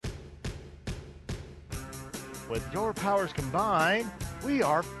With your powers combined, we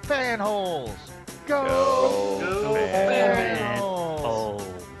are Fanholes. Go Fanholes.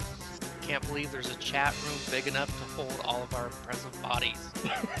 Can't believe there's a chat room big enough to hold all of our present bodies.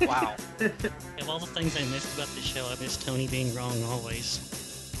 Wow. Of all the things I missed about the show, I miss Tony being wrong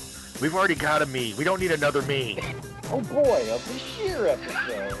always. We've already got a me. We don't need another me. Oh boy, a Bashir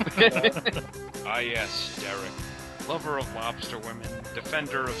episode. Yes, Derek. Lover of lobster women,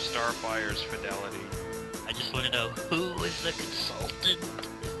 defender of Starfire's fidelity. I just want to know, who is the consultant?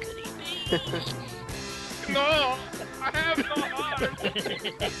 Who could he be? No! I have no heart!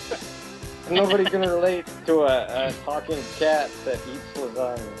 Nobody can relate to a talking cat that eats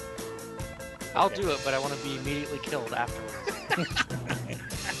lasagna. I'll do it, but I want to be immediately killed afterwards.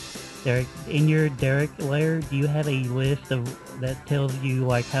 Derek, in your Derek lair, do you have a list that tells you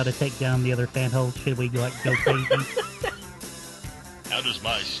like how to take down the other fanholes? Should we like go crazy? How does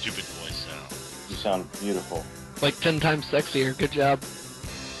my stupid voice sound? You sound beautiful. Like 10 times sexier. Good job.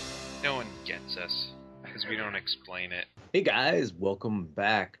 No one gets us, because we don't explain it. Hey guys, welcome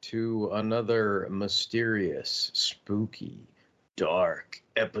back to another mysterious, spooky, dark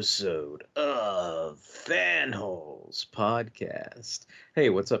episode of Fanholes podcast. Hey,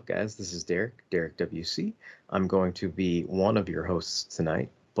 what's up guys? This is Derek WC. I'm going to be one of your hosts tonight,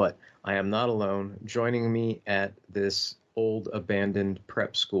 but I am not alone. Joining me at this old abandoned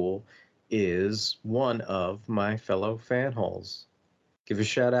prep school is one of my fellow Fanholes. Give a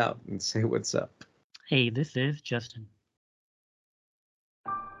shout out and say what's up. Hey, this is Justin.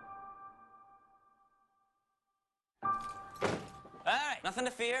 Alright, nothing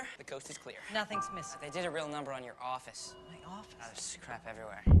to fear. The coast is clear. Nothing's missing. They did a real number on your office. My office? Oh, there's crap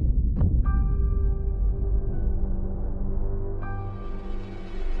everywhere.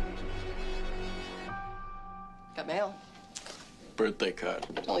 Got mail. Birthday card.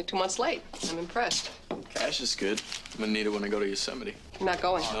 It's only 2 months late. I'm impressed. Cash is good. I'm gonna need it when I go to Yosemite. You're not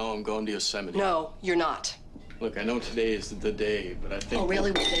going? No, I'm going to Yosemite. No, you're not. Look, I know today is the day, but I think... Oh,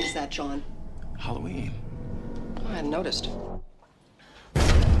 really? What day is that, John? Halloween. Oh, I hadn't noticed.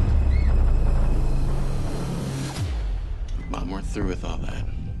 Mom, we're through with all that.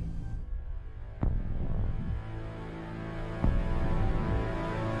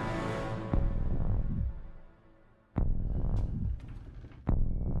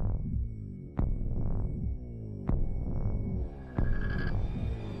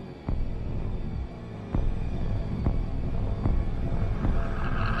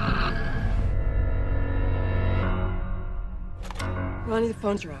 Ronnie, the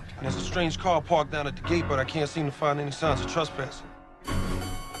phones are out. There's a strange car parked down at the gate, but I can't seem to find any signs of trespassing.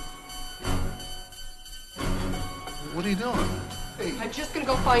 What are you doing? Hey. I'm just gonna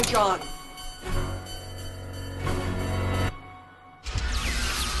go find John.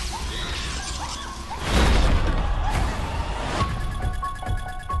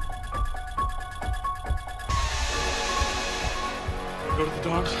 Go to the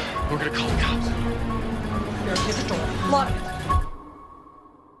dogs. We're gonna call the cops. Here, get the door. Lock it.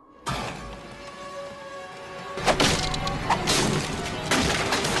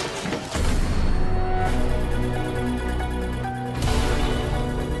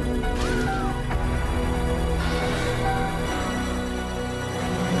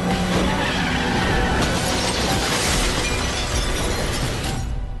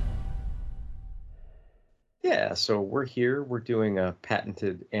 Yeah, so we're here. We're doing a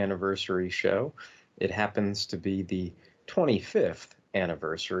patented anniversary show. It happens to be the 25th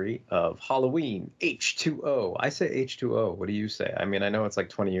anniversary of Halloween H20. I say H2O. What do you say? I mean, I know it's like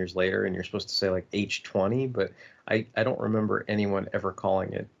 20 years later and you're supposed to say like H20, but I don't remember anyone ever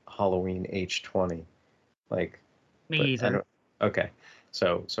calling it Halloween H20. Like, Me but either. Okay.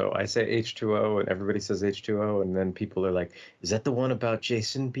 So I say H2O and everybody says H2O and then people are like, is that the one about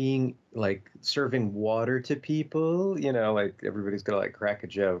Jason being like serving water to people? You know, like everybody's gonna like crack a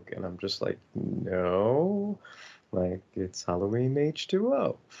joke and I'm just like, no, like it's Halloween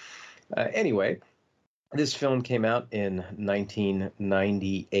H2O. Anyway, this film came out in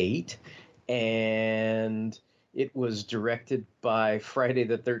 1998 and it was directed by Friday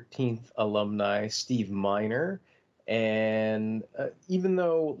the 13th alumni Steve Miner. And even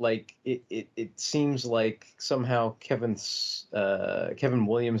though like it seems like somehow Kevin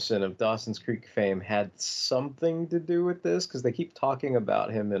Williamson of Dawson's Creek fame had something to do with this because they keep talking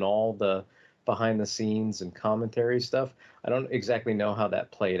about him in all the behind the scenes and commentary stuff. I don't exactly know how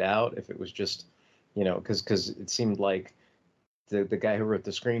that played out. If it was just, you know, because it seemed like the guy who wrote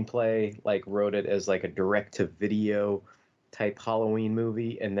the screenplay like wrote it as like a direct to video type Halloween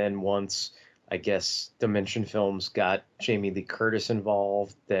movie, and then once I guess Dimension Films got Jamie Lee Curtis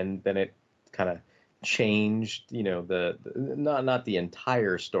involved, then it kind of changed, not the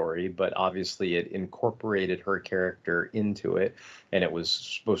entire story, but obviously it incorporated her character into it, and it was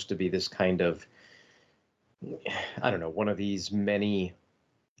supposed to be this kind of, I don't know, one of these many.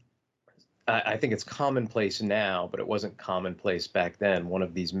 I think it's commonplace now, but it wasn't commonplace back then. One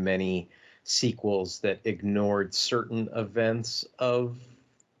of these many sequels that ignored certain events of,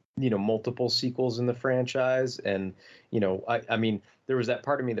 multiple sequels in the franchise. And, I mean, there was that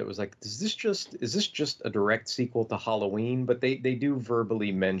part of me that was like, is this just a direct sequel to Halloween? But they do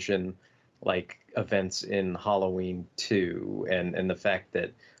verbally mention like events in Halloween 2, and the fact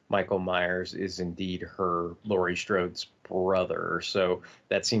that Michael Myers is indeed her, Laurie Strode's brother. So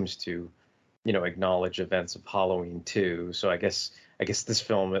that seems to, acknowledge events of Halloween 2. So I guess this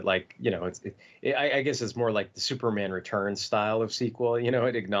film, I guess it's more like the Superman Returns style of sequel.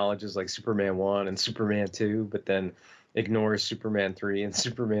 It acknowledges like Superman 1 and Superman 2, but then ignores Superman 3 and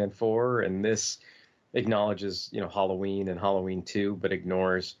Superman 4. And this acknowledges, Halloween and Halloween 2, but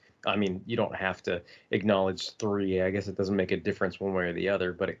ignores. I mean, you don't have to acknowledge 3. I guess it doesn't make a difference one way or the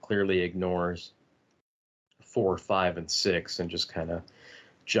other, but it clearly ignores 4, 5, and 6, and just kind of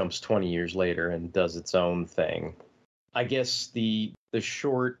jumps 20 years later and does its own thing. I guess the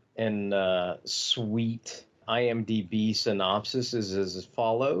short and sweet IMDb synopsis is as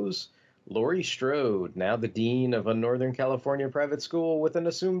follows. Laurie Strode, now the dean of a Northern California private school with an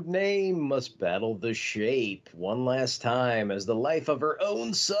assumed name, must battle the shape one last time as the life of her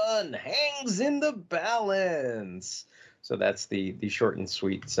own son hangs in the balance. So that's the short and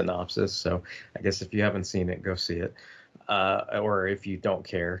sweet synopsis. So I guess if you haven't seen it, go see it. Or if you don't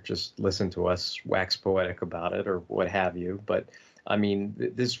care, just listen to us wax poetic about it or what have you. But I mean,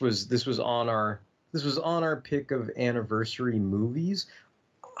 this was on our pick of anniversary movies.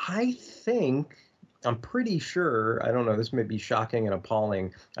 I'm pretty sure, I don't know, this may be shocking and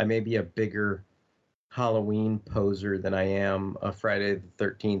appalling. I may be a bigger Halloween poser than I am a Friday the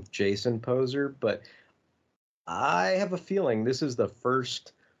 13th Jason poser, but I have a feeling this is the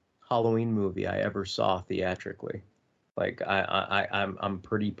first Halloween movie I ever saw theatrically. Like I'm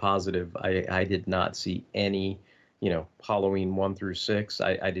pretty positive I did not see any, Halloween 1 through 6.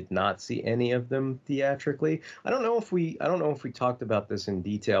 I did not see any of them theatrically. I don't know if we talked about this in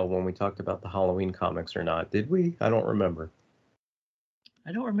detail when we talked about the Halloween comics or not. Did we? I don't remember.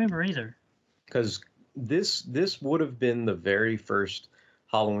 I don't remember either. Because this would have been the very first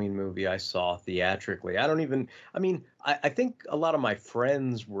Halloween movie I saw theatrically. I think a lot of my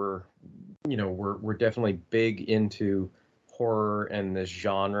friends were definitely big into horror and this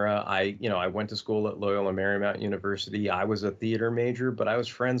genre. I went to school at Loyola Marymount University. I was a theater major, but I was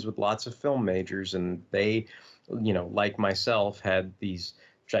friends with lots of film majors, and they, like myself, had these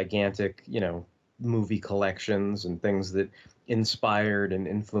gigantic, movie collections and things that inspired and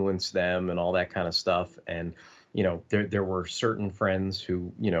influenced them and all that kind of stuff. And there were certain friends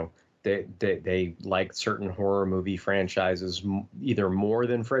who, they liked certain horror movie franchises either more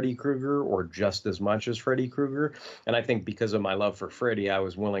than Freddy Krueger or just as much as Freddy Krueger. And I think because of my love for Freddy, I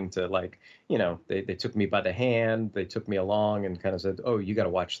was willing to, they took me by the hand, they took me along and kind of said, oh, you got to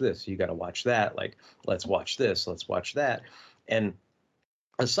watch this, you got to watch that. Like, let's watch this, let's watch that. And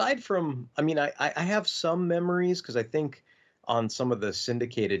aside from, I have some memories because I think on some of the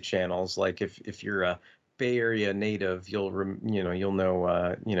syndicated channels, like if you're a Bay Area native, you'll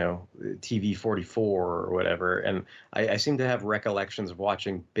know TV 44 or whatever, and I seem to have recollections of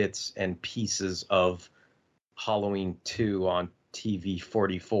watching bits and pieces of Halloween 2 on TV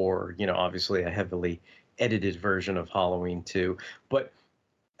 44. Obviously a heavily edited version of Halloween 2, but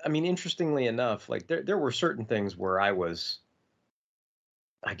interestingly enough, like there were certain things where I was,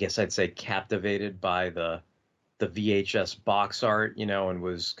 I guess I'd say, captivated by the VHS box art, and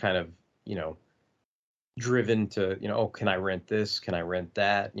was kind of, driven to, oh, can I rent this? Can I rent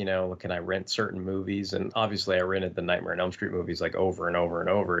that? Can I rent certain movies? And obviously I rented the Nightmare on Elm Street movies like over and over and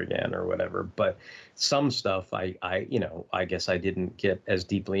over again or whatever. But some stuff I guess I didn't get as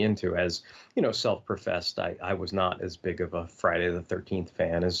deeply into as, self-professed. I was not as big of a Friday the 13th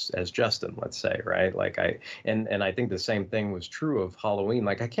fan as Justin, let's say, right? Like and I think the same thing was true of Halloween.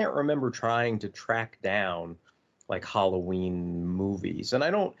 Like I can't remember trying to track down like Halloween movies. And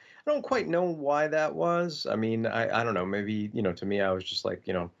I don't quite know why that was. I don't know, maybe, to me, I was just like,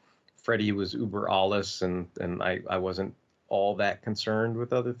 Freddy was uber alles and I wasn't all that concerned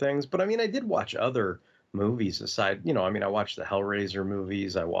with other things. But I did watch other movies aside, I watched the Hellraiser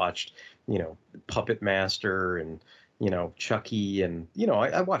movies. I watched, Puppet Master and, Chucky and,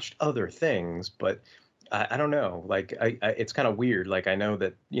 I watched other things, but I don't know, like it's kind of weird. Like I know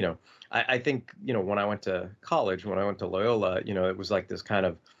that, I think, when I went to college, when I went to Loyola, it was like this kind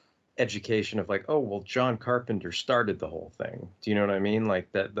of education of like, oh, well, John Carpenter started the whole thing. Do you know what I mean?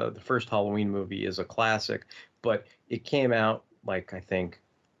 Like that the first Halloween movie is a classic, but it came out like, I think,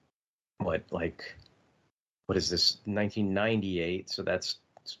 what is this, 1998? So that's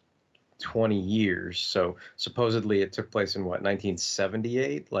 20 years. So supposedly it took place in what,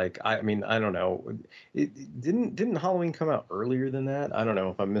 1978? Like, I mean, I don't know. Didn't Halloween come out earlier than that? I don't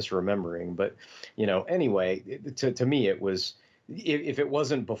know if I'm misremembering, but anyway, to me it was, if it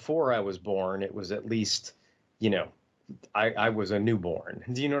wasn't before I was born, it was at least, I was a newborn.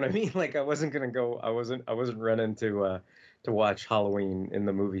 Do you know what I mean? Like, I wasn't gonna go. I wasn't running to watch Halloween in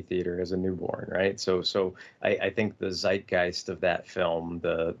the movie theater as a newborn, right? So I think the zeitgeist of that film,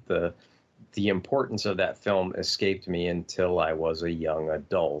 the importance of that film escaped me until I was a young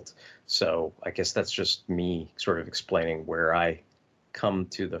adult. So I guess that's just me sort of explaining where I come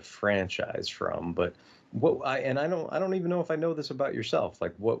to the franchise from. But I don't even know if I know this about yourself.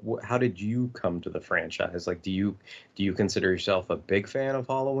 Like, how did you come to the franchise? Like, do you consider yourself a big fan of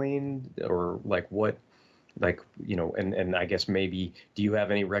Halloween, or like what? Like, and I guess maybe, do you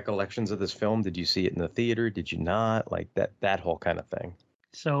have any recollections of this film? Did you see it in the theater? Did you not? Like that whole kind of thing.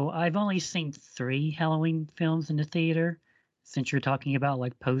 So I've only seen 3 Halloween films in the theater, since you're talking about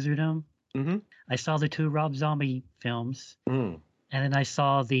like poserdom. Mm-hmm. I saw the 2 Rob Zombie films, and then I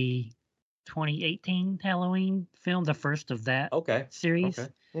saw the 2018 Halloween film, the first of that series. Okay.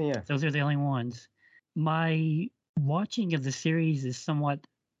 Yeah. Those are the only ones. My watching of the series is somewhat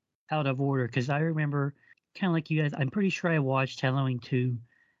out of order, because I remember, kind of like you guys, I'm pretty sure I watched Halloween 2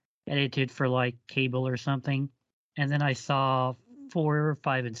 edited for like cable or something, and then I saw 4,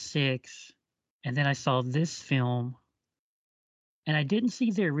 5, and 6, and then I saw this film, and I didn't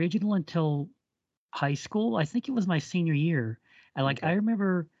see the original until high school. I think it was my senior year. I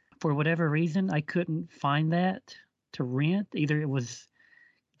remember, for whatever reason, I couldn't find that to rent. Either it was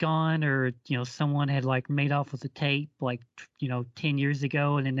gone, or someone had like made off with the tape, like 10 years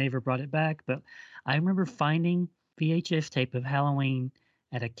ago, and then never brought it back. But I remember finding VHS tape of Halloween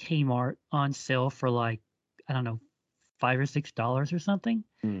at a Kmart on sale for like, I don't know, $5 or $6 or something.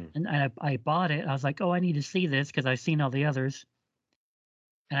 And I bought it. I was like, oh, I need to see this because I've seen all the others.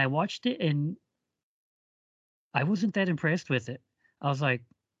 And I watched it, and I wasn't that impressed with it. I was like,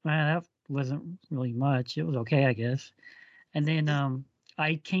 man, that wasn't really much. It was okay, I guess. And then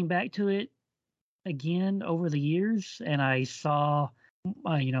I came back to it again over the years, and I saw,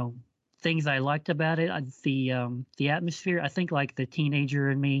 things I liked about it. The atmosphere. I think like the teenager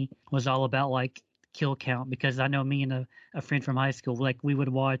in me was all about like kill count, because I know me and a friend from high school, like we would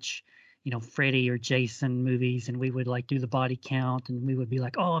watch, Freddy or Jason movies, and we would like do the body count, and we would be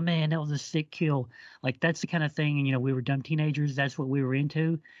like, oh man, that was a sick kill. Like that's the kind of thing, and we were dumb teenagers. That's what we were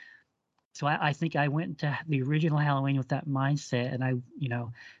into. So I think I went into the original Halloween with that mindset, and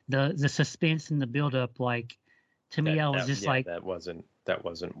the suspense and the buildup, like to me, I was just like, that wasn't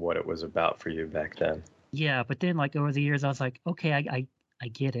what it was about for you back then. Yeah, but then like over the years, I was like, okay, I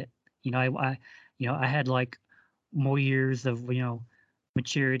get it. I had like more years of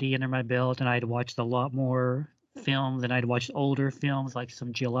maturity under my belt, and I'd watched a lot more film than I'd watched older films, like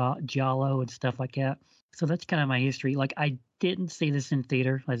some Giallo and stuff like that. So that's kind of my history. Like, I didn't see this in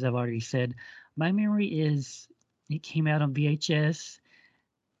theater, as I've already said. My memory is it came out on VHS,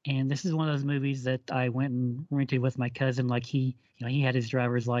 and this is one of those movies that I went and rented with my cousin. Like, he had his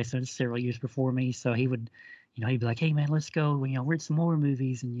driver's license several years before me, so he would, he'd be like, hey man, let's go, rent some more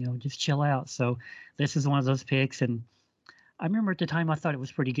movies and, just chill out. So this is one of those picks, and I remember at the time I thought it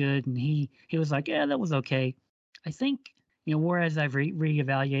was pretty good, and he was like, yeah, that was okay. I think, whereas I've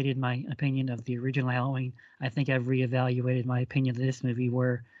reevaluated my opinion of the original Halloween, I think I've reevaluated my opinion of this movie,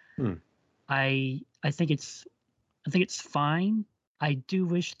 where I think it's fine. I do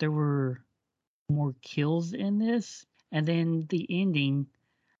wish there were more kills in this. And then the ending,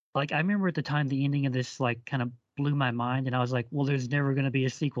 like I remember at the time the ending of this like kind of blew my mind, and I was like, well, there's never going to be a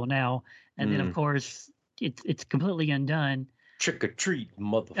sequel now. And then of course it's completely undone. Trick or treat,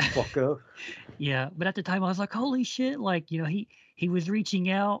 motherfucker. Yeah, but at the time I was like, holy shit, like, he was reaching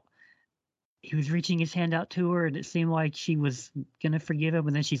out. He was reaching his hand out to her, and it seemed like she was going to forgive him,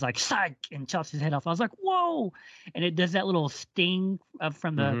 and then she's like, psych, and chops his head off. I was like, whoa. And it does that little sting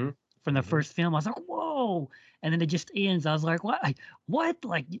from the first film. I was like, whoa. And then it just ends. I was like, what?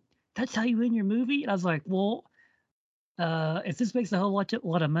 Like, that's how you end your movie? And I was like, well, if this makes a whole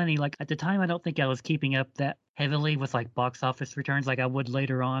lot of money, like at the time, I don't think I was keeping up that heavily with like box office returns like I would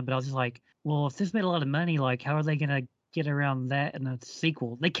later on. But I was just like, well, if this made a lot of money, like how are they going to get around that in a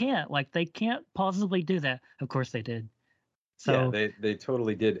sequel? They can't possibly do that. Of course they did. So they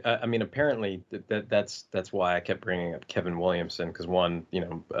totally did. I mean, apparently that's why I kept bringing up Kevin Williamson, because one,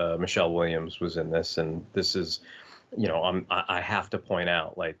 Michelle Williams was in this, and this is, I have to point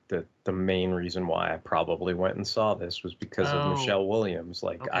out, like, the main reason why I probably went and saw this was because of Michelle Williams.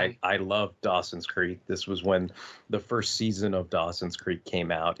 Like, okay. I love Dawson's Creek. This was when the first season of Dawson's Creek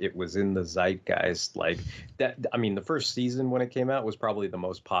came out. It was in the zeitgeist. Like that. I mean, the first season when it came out was probably the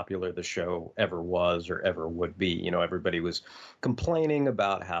most popular the show ever was or ever would be. Everybody was complaining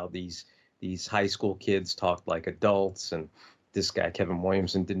about how these high school kids talked like adults, and this guy Kevin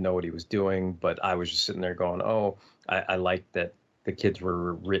Williamson didn't know what he was doing. But I was just sitting there going, oh, I like that the kids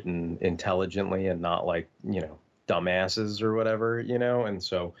were written intelligently and not like, dumbasses or whatever, and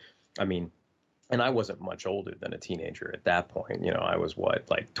so, I mean, and I wasn't much older than a teenager at that point. I was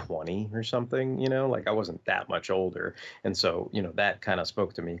like 20 or something, like I wasn't that much older. And so, that kind of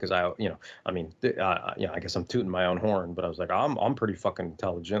spoke to me because I guess I'm tooting my own horn, but I was like, I'm pretty fucking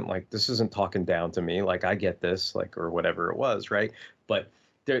intelligent. Like, this isn't talking down to me. Like, I get this, like, or whatever it was. Right. But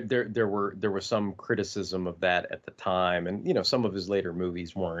there was some criticism of that at the time. And, some of his later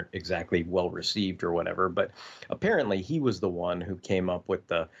movies weren't exactly well received or whatever. But apparently he was the one who came up with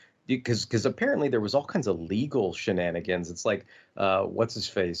because apparently there was all kinds of legal shenanigans. It's like, what's his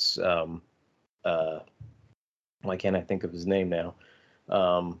face? Why can't I think of his name now?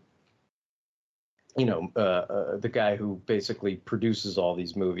 The guy who basically produces all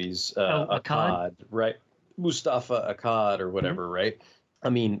these movies, Akkad, right? Mustafa Akkad or whatever, right? I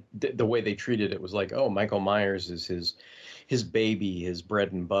mean, the way they treated it was like, oh, Michael Myers is his baby, his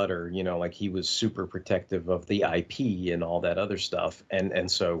bread and butter, like he was super protective of the IP and all that other stuff. And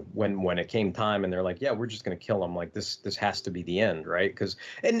so when it came time and they're like, yeah, we're just going to kill him, like this has to be the end, right? Because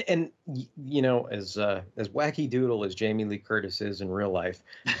and as wacky doodle as Jamie Lee Curtis is in real life,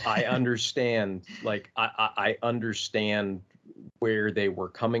 I understand, like I understand where they were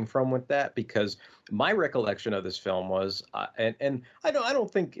coming from with that, because my recollection of this film was, and I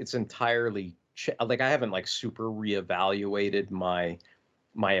don't think it's entirely like I haven't like super reevaluated my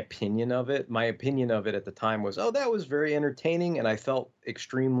opinion of it. My opinion of it at the time was, oh, that was very entertaining, and I felt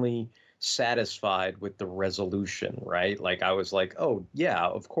extremely satisfied with the resolution, right? Like I was like, oh yeah,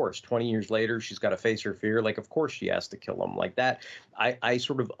 of course, 20 years later she's got to face her fear, like of course she has to kill him, like that. I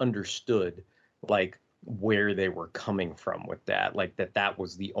sort of understood like where they were coming from with that, like that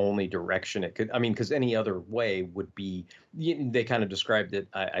was the only direction it could. I mean, because any other way would be, they kind of described it,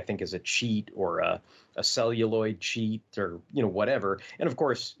 I think, as a cheat or a celluloid cheat or whatever. And of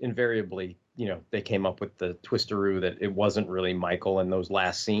course, invariably, they came up with the twisteroo that it wasn't really Michael in those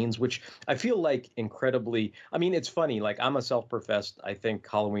last scenes, which I feel like incredibly. I mean, it's funny. Like, I'm a self-professed, I think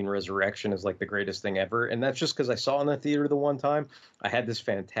Halloween Resurrection is like the greatest thing ever, and that's just because I saw it in the theater the one time. I had this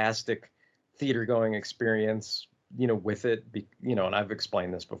fantastic theater going experience, with it, and I've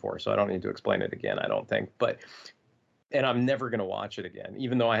explained this before, so I don't need to explain it again, I don't think. And I'm never going to watch it again,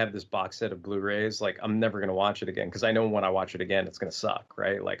 even though I have this box set of Blu-rays. Like, I'm never going to watch it again because I know when I watch it again, it's going to suck,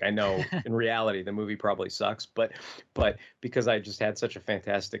 right? Like, I know in reality the movie probably sucks, but because I just had such a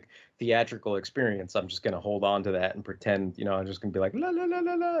fantastic theatrical experience, I'm just going to hold on to that and pretend, I'm just going to be like la la la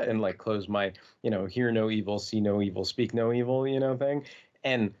la la, and like close my, hear no evil, see no evil, speak no evil, thing,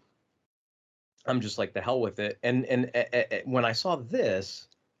 and I'm just like, the hell with it. And when I saw this,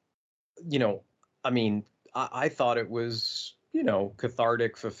 I mean, I thought it was,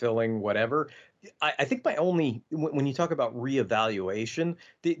 cathartic, fulfilling, whatever. I think my only, when you talk about reevaluation,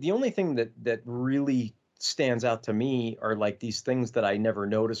 the only thing that really stands out to me are like these things that I never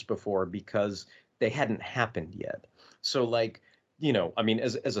noticed before because they hadn't happened yet. So like, I mean,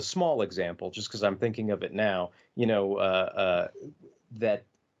 as a small example, just because I'm thinking of it now, that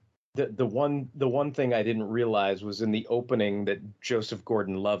the one thing I didn't realize was in the opening that Joseph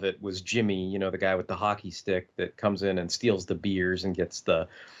Gordon-Levitt was Jimmy, the guy with the hockey stick that comes in and steals the beers and gets the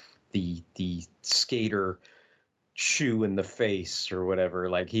skater shoe in the face or whatever.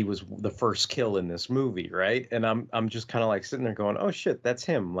 Like, he was the first kill in this movie, right? And I'm just kind of like sitting there going, oh shit, that's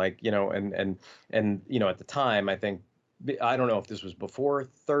him. Like, and at the time, I think, I don't know if this was before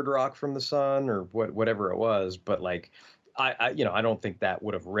Third Rock from the Sun or whatever it was, but like, I don't think that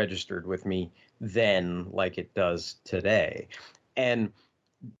would have registered with me then like it does today. And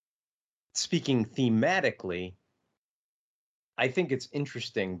speaking thematically, I think it's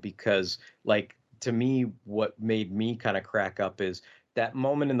interesting because, like, to me, what made me kind of crack up is that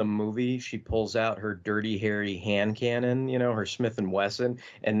moment in the movie she pulls out her dirty hairy hand cannon, her Smith and Wesson,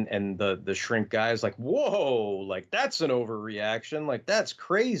 and the shrink guy is like, whoa, like that's an overreaction, like that's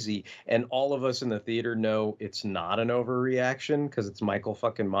crazy. And all of us in the theater know it's not an overreaction because it's Michael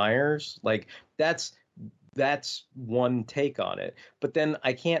fucking Myers. Like, that's that's one take on it. But then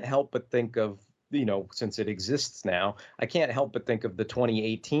I can't help but think of, since it exists now, I can't help but think of the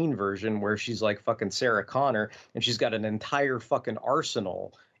 2018 version where she's like fucking Sarah Connor and she's got an entire fucking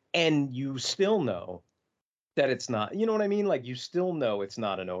arsenal, and you still know that it's not, you know what I mean? Like, you still know it's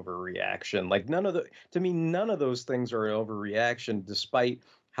not an overreaction. Like, none of those things are an overreaction, despite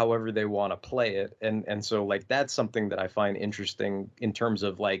however they want to play it. And so, like, that's something that I find interesting in terms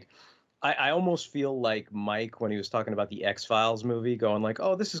of, like, I almost feel like Mike, when he was talking about the X-Files movie, going like,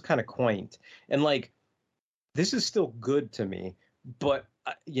 oh, this is kind of quaint. And like, this is still good to me, but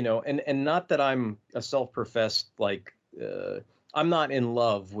and not that I'm a self-professed, like, I'm not in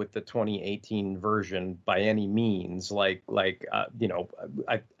love with the 2018 version by any means. I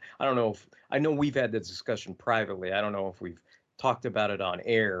don't know if, I know we've had this discussion privately. I don't know if we've talked about it on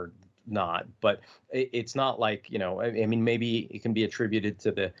air or not, but it's not like, I mean, maybe it can be attributed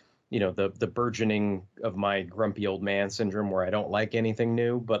to the the burgeoning of my grumpy old man syndrome, where I don't like anything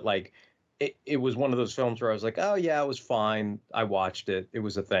new. But like, it was one of those films where I was like, oh yeah, it was fine. I watched it. It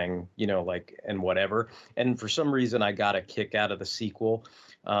was a thing, like, and whatever. And for some reason, I got a kick out of the sequel.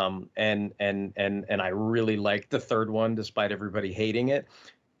 And I really liked the third one, despite everybody hating it.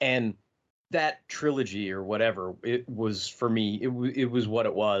 And that trilogy or whatever, it was, for me, it was what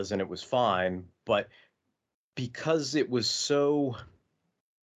it was, and it was fine. But because it was so,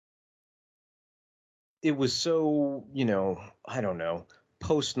 I don't know,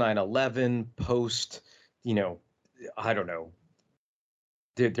 post 9/11, post, I don't know,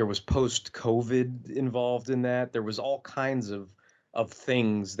 there was post COVID involved in that. There was all kinds of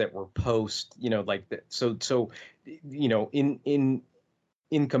things that were post, like that. So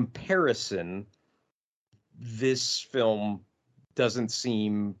in comparison, this film doesn't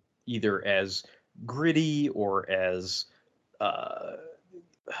seem either as gritty or as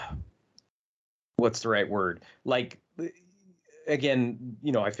what's the right word? Like, again,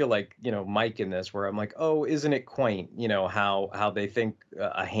 I feel like, Mike in this, where I'm like, oh, isn't it quaint, how they think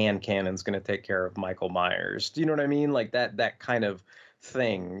a hand cannon's going to take care of Michael Myers. Do you know what I mean? Like that kind of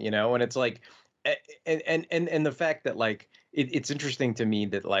thing, and it's like, and the fact that, like, it's interesting to me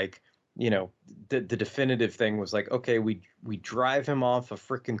that, like, the definitive thing was like, okay, we drive him off a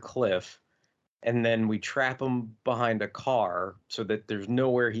freaking cliff, and then we trap him behind a car so that there's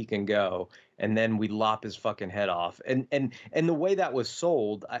nowhere he can go, and then we lop his fucking head off. And the way that was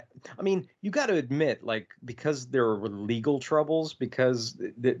sold, I mean, you got to admit, like, because there were legal troubles, because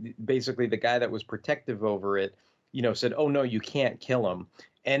basically the guy that was protective over it, said, oh no, you can't kill him.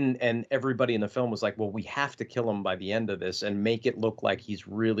 And everybody in the film was like, well, we have to kill him by the end of this and make it look like he's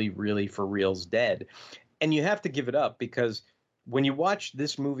really, really for reals dead. And you have to give it up, because when you watch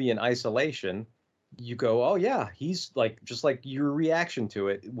this movie in isolation, you go, oh yeah, he's like, just like your reaction to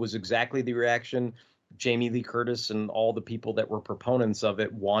it was exactly the reaction Jamie Lee Curtis and all the people that were proponents of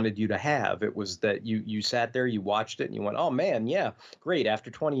it wanted you to have. It was that you sat there, you watched it, and you went, oh man, yeah, great.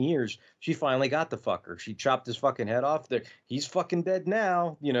 After 20 years, she finally got the fucker. She chopped his fucking head off. He's fucking dead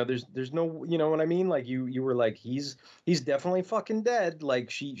now. There's no, you know what I mean? Like, you were like, he's definitely fucking dead. Like,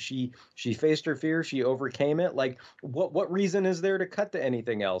 she faced her fear. She overcame it. Like, what reason is there to cut to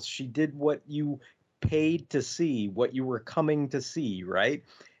anything else? She did what you paid to see, what you were coming to see, right?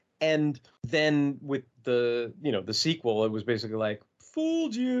 And then with the sequel, it was basically like,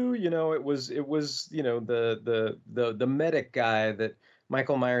 fooled you. It was the medic guy that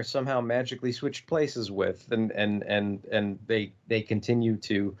Michael Myers somehow magically switched places with, and they continue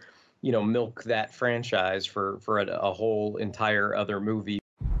to milk that franchise for a whole entire other movie.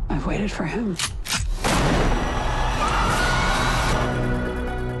 I've waited for him.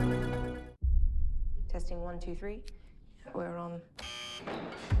 Testing 1, 2, 3. We're on.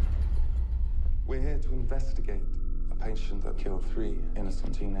 We're here to investigate a patient that killed 3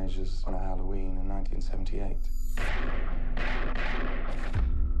 innocent teenagers on a Halloween in 1978.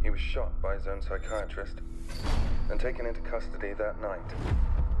 He was shot by his own psychiatrist and taken into custody that night,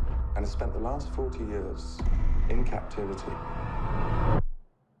 and has spent the last 40 years in captivity.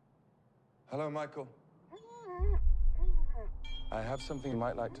 Hello, Michael. I have something you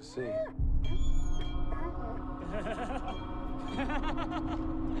might like to see.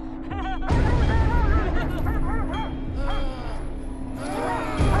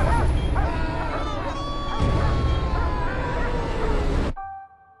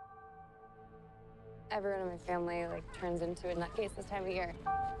 Everyone in my family, like, turns into a nutcase this time of year.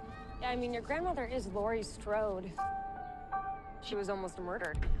 Yeah, I mean, your grandmother is Laurie Strode. She was almost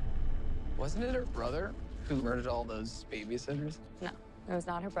murdered. Wasn't it her brother who murdered all those babysitters? No, it was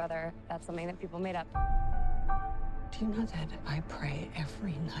not her brother. That's something that people made up. Do you know that I pray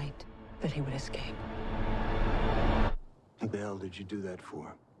every night that he would escape? What the hell did you do that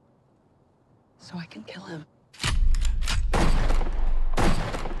for? So I can kill him.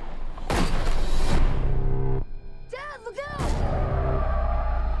 Dad, look out!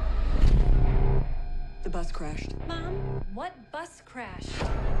 The bus crashed. Mom, what bus crashed?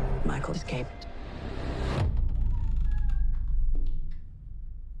 Michael escaped.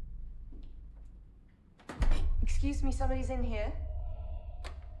 Excuse me, somebody's in here.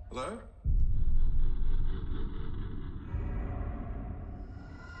 Hello?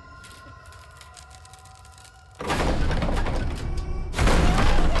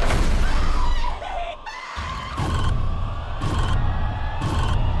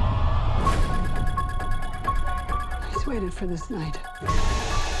 He's waited for this night.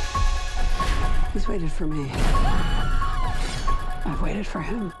 He's waited for me. I've waited for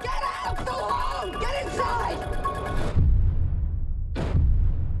him. Get out of the room! Get inside!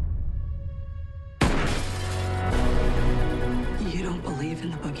 You don't believe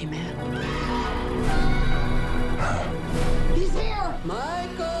in the boogeyman? He's here!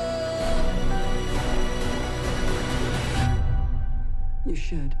 Michael! You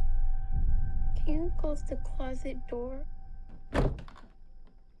should. Can you close the closet door?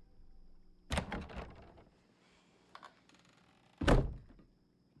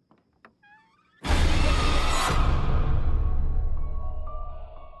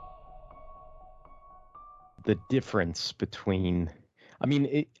 The difference between, I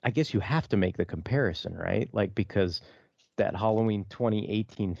mean, I guess you have to make the comparison, right? Like, because that Halloween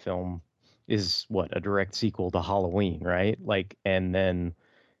 2018 film is what, a direct sequel to Halloween, right? Like, and then,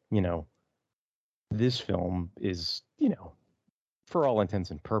 you know, this film is, you know, for all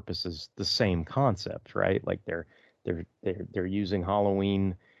intents and purposes, the same concept, right? Like they're using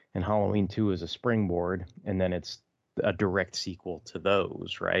Halloween and Halloween 2 as a springboard, and then it's a direct sequel to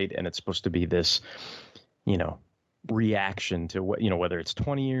those, right? And it's supposed to be this, you know, reaction to what, you know, whether it's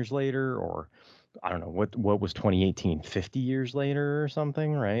 20 years later or I don't know what was 2018, 50 years later or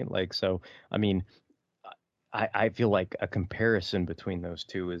something, right? Like, so I mean, I feel like a comparison between those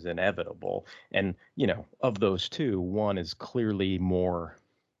two is inevitable. And, you know, of those two, one is clearly more,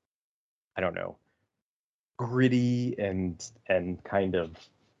 I don't know, gritty and kind of,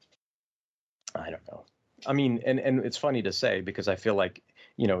 I don't know. I mean, and it's funny to say because I feel like,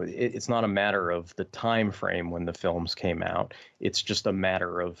 you know, it's not a matter of the time frame when the films came out. It's just a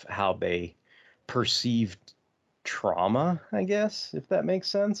matter of how they perceived trauma, I guess, if that makes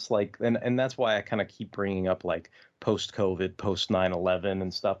sense. Like, and that's why I kind of keep bringing up like post-COVID, post 9/11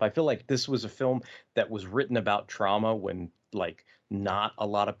 and stuff. I feel like this was a film that was written about trauma when like not a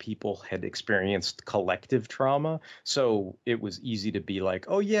lot of people had experienced collective trauma. So it was easy to be like,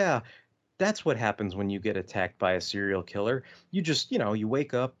 oh yeah, that's what happens when you get attacked by a serial killer. You just, you know, you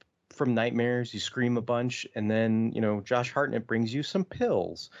wake up from nightmares, you scream a bunch, and then, you know, Josh Hartnett brings you some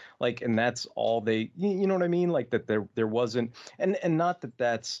pills. Like, and that's all they, you know what I mean? Like that there wasn't, and not that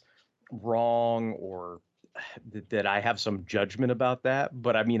that's wrong or that I have some judgment about that,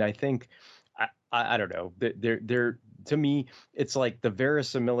 but I mean, I think, I don't know, there to me, it's like the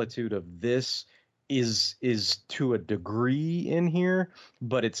verisimilitude of this is to a degree in here,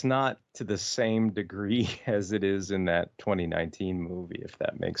 but it's not to the same degree as it is in that 2019 movie, if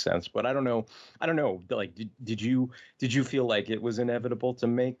that makes sense. But I don't know. Like, did you feel like it was inevitable to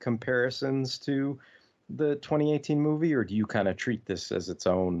make comparisons to the 2018 movie, or do you kind of treat this as its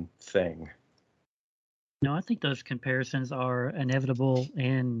own thing? No, I think those comparisons are inevitable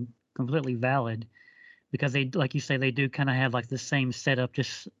and completely valid because they, like you say, they do kind of have like the same setup,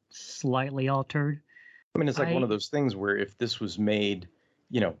 just slightly altered. I mean, it's like one of those things where if this was made,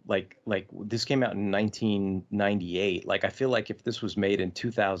 you know, like this came out in 1998, like I feel like if this was made in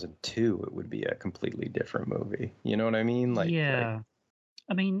 2002, it would be a completely different movie. You know what I mean? Like, yeah, like,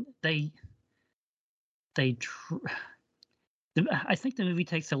 I mean, I think the movie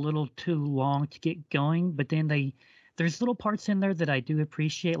takes a little too long to get going, but then there's little parts in there that I do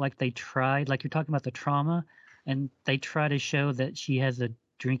appreciate. Like they tried, like you're talking about the trauma, and they try to show that she has a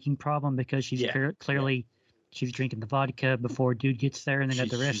drinking problem because she's clearly she's drinking the vodka before dude gets there, and then at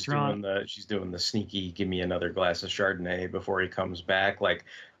the restaurant she's doing the sneaky give me another glass of Chardonnay before he comes back. Like,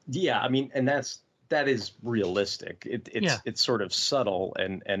 yeah, I mean, and that is realistic. It's sort of subtle,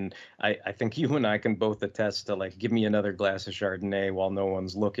 and I think you and I can both attest to like give me another glass of Chardonnay while no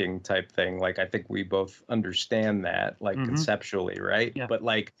one's looking type thing. Like I think we both understand that like conceptually, right? Yeah.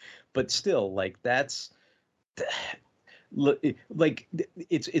 But still, like that's like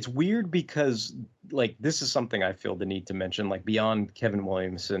it's weird because like this is something I feel the need to mention, like beyond Kevin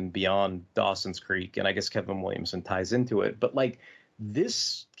Williamson, beyond Dawson's Creek, and I guess Kevin Williamson ties into it, but like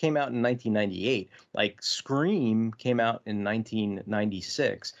this came out in 1998. Like Scream came out in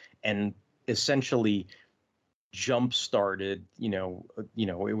 1996 and essentially jump started,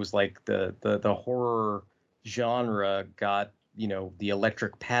 it was like the horror genre got, the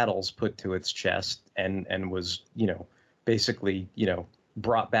electric paddles put to its chest and was, basically,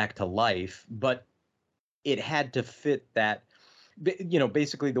 brought back to life. But it had to fit that,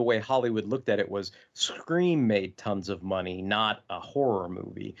 basically the way Hollywood looked at it was Scream made tons of money, not a horror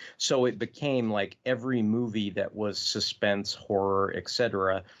movie. So it became like every movie that was suspense, horror,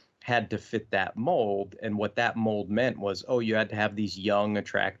 etc., had to fit that mold. And what that mold meant was, you had to have these young,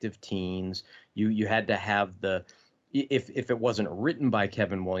 attractive teens. You had to have if it wasn't written by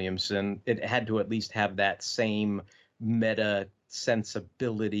Kevin Williamson, it had to at least have that same meta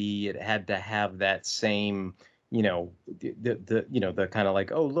sensibility. It had to have that same, the kind of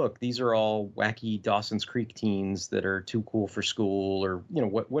like, oh, look, these are all wacky Dawson's Creek teens that are too cool for school, or,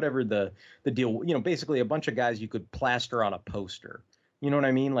 whatever the deal, basically a bunch of guys you could plaster on a poster. You know what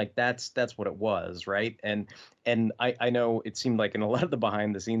I mean? Like that's what it was, right? And I know it seemed like in a lot of the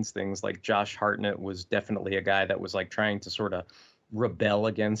behind the scenes things, like Josh Hartnett was definitely a guy that was like trying to sort of rebel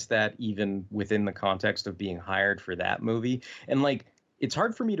against that, even within the context of being hired for that movie. And like, it's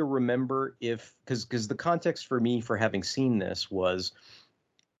hard for me to remember because the context for me for having seen this was,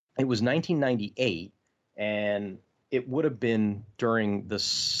 it was 1998, and it would have been during the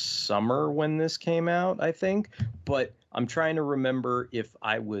summer when this came out, I think. But I'm trying to remember if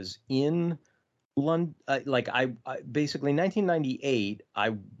I was in London, I basically 1998,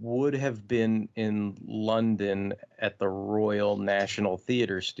 I would have been in London at the Royal National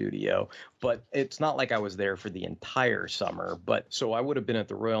Theatre Studio, but it's not like I was there for the entire summer. But so I would have been at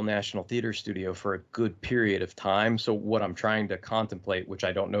the Royal National Theatre Studio for a good period of time. So what I'm trying to contemplate, which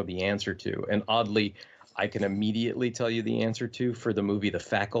I don't know the answer to, and oddly, I can immediately tell you the answer to, for the movie The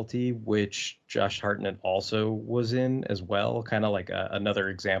Faculty, which Josh Hartnett also was in as well, kind of like another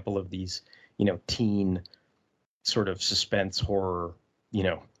example of these, teen sort of suspense horror,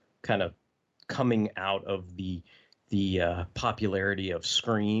 kind of coming out of the popularity of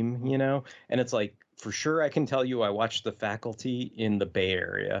Scream, and it's like, for sure I can tell you I watched The Faculty in the Bay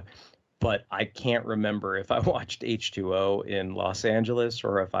Area, but I can't remember if I watched H20 in Los Angeles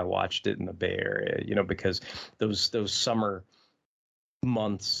or if I watched it in the Bay Area, because those summer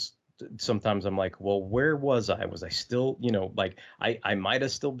months, sometimes I'm like, well, where was I? Was I still, like I might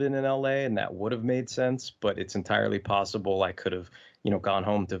have still been in LA, and that would have made sense, but it's entirely possible I could have, gone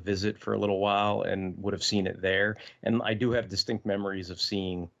home to visit for a little while and would have seen it there. And I do have distinct memories of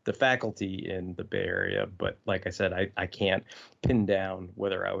seeing The Faculty in the Bay Area, but like I said, I can't pin down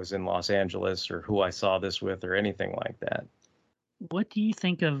whether I was in Los Angeles or who I saw this with or anything like that. What do you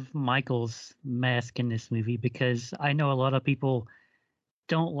think of Michael's mask in this movie? Because I know a lot of people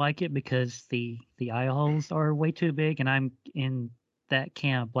don't like it because the eye holes are way too big, and I'm in that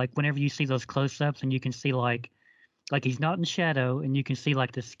camp. Like whenever you see those close-ups and you can see like he's not in shadow and you can see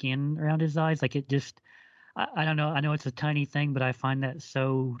like the skin around his eyes, like it just, I don't know. I know it's a tiny thing, but I find that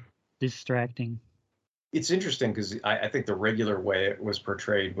so distracting. It's interesting because I think the regular way it was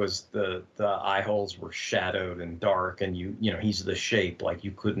portrayed was the eye holes were shadowed and dark, and he's the shape, like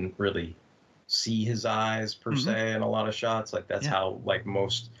you couldn't really see his eyes per se in a lot of shots. Like that's how like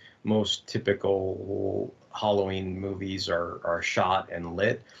most typical Halloween movies are shot and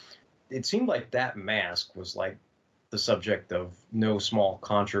lit. It seemed like that mask was like the subject of no small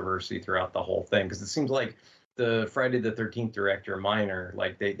controversy throughout the whole thing, because it seems like the Friday the 13th director Miner,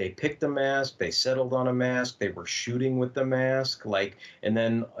 like they picked a mask, they settled on a mask, they were shooting with the mask, like and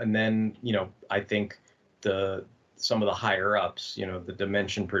then I think some of the higher ups, the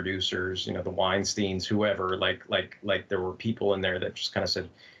Dimension producers, the Weinsteins, whoever, like there were people in there that just kind of said,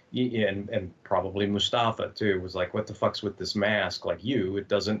 and probably Mustafa too, was like, what the fuck's with this mask? Like it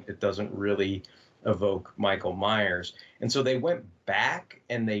doesn't really evoke Michael Myers. And so they went back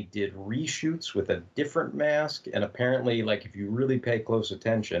and they did reshoots with a different mask. And apparently, like, if you really pay close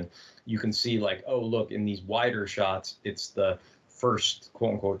attention, you can see like, oh, look, in these wider shots, it's the first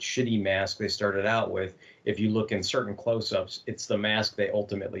quote unquote shitty mask they started out with. If you look in certain close-ups, it's the mask they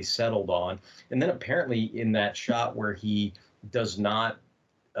ultimately settled on. And then apparently in that shot where he does not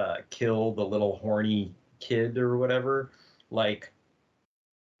kill the little horny kid or whatever, like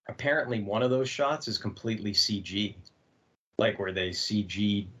apparently one of those shots is completely CG, like where they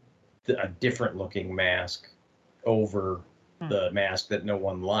CG'd a different looking mask over the mask that no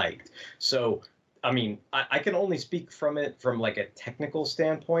one liked. So, I mean, I can only speak from it from like a technical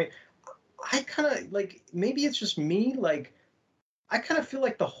standpoint. I kind of like, maybe it's just me, like I kind of feel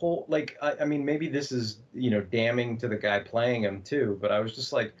like the whole, like, I mean, maybe this is, damning to the guy playing him too, but I was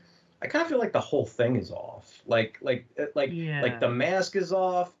just like, I kind of feel like the whole thing is off. Like the mask is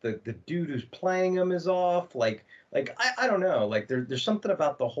off. The dude who's playing him is off. I don't know. Like there's something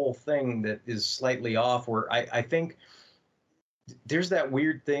about the whole thing that is slightly off. Where I think there's that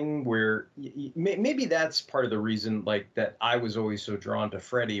weird thing where maybe that's part of the reason, like, that I was always so drawn to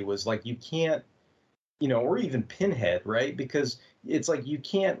Freddy was like you can't, or even Pinhead, right? Because it's like you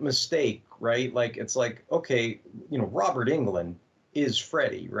can't mistake, right? Like it's like, okay, Robert Englund is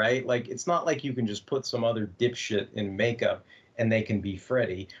Freddy, right? Like it's not like you can just put some other dipshit in makeup and they can be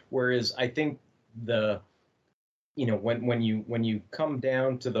Freddy. Whereas I think when you come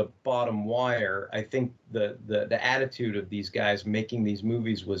down to the bottom wire, I think the attitude of these guys making these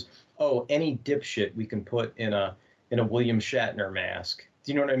movies was, oh, any dipshit we can put in a William Shatner mask.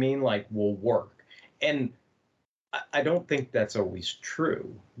 Do you know what I mean? Like, will work. And I don't think that's always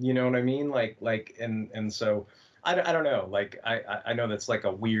true. You know what I mean? And so I don't know. Like, I know that's like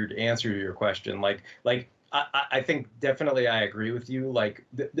a weird answer to your question. I think definitely I agree with you. Like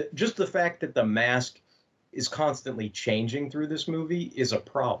just the fact that the mask is constantly changing through this movie is a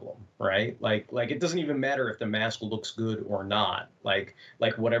problem, right? Like it doesn't even matter if the mask looks good or not. Like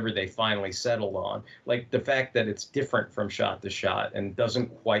whatever they finally settled on. Like the fact that it's different from shot to shot and doesn't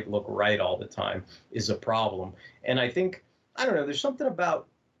quite look right all the time is a problem. And I think, I don't know, there's something about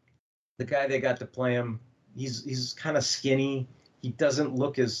the guy they got to play him. He's kind of skinny. He doesn't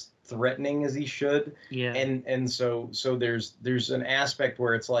look as threatening as he should. Yeah. And so there's an aspect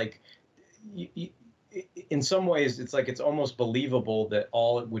where it's like, in some ways, it's like it's almost believable that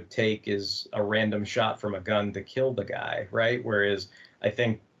all it would take is a random shot from a gun to kill the guy, right? Whereas I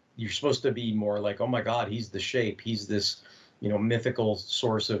think you're supposed to be more like, oh my God, he's the Shape. He's this, mythical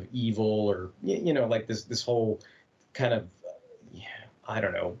source of evil, or like this whole kind of, I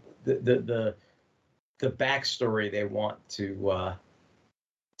don't know, the backstory they want to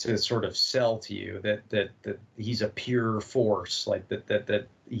sort of sell to you that he's a pure force, like that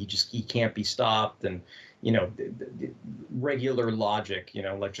he can't be stopped, and the regular logic,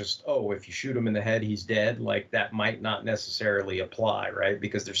 like just, oh, if you shoot him in the head he's dead, like that might not necessarily apply, right?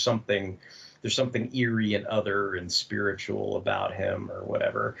 Because there's something eerie and other and spiritual about him or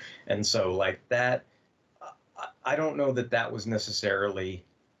whatever. And so like that, I don't know that was necessarily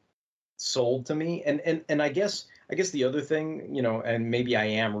sold to me. And I guess the other thing, and maybe I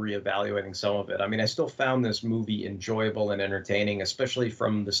am reevaluating some of it. I mean, I still found this movie enjoyable and entertaining, especially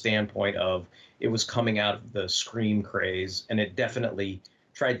from the standpoint of it was coming out of the Scream craze, and it definitely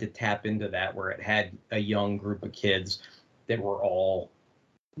tried to tap into that, where it had a young group of kids that were all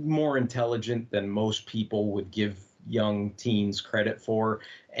more intelligent than most people would give young teens credit for.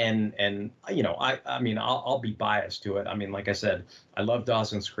 And I mean, I'll be biased to it. I mean, like I said, I love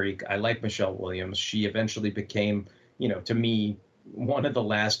Dawson's Creek. I like Michelle Williams. She eventually became, to me, one of the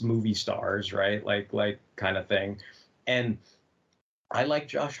last movie stars, right? Like kind of thing. And I like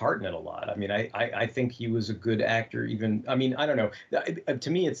Josh Hartnett a lot. I mean, I think he was a good actor. Even, I mean, I don't know. To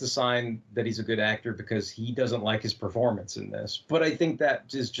me, it's a sign that he's a good actor because he doesn't like his performance in this. But I think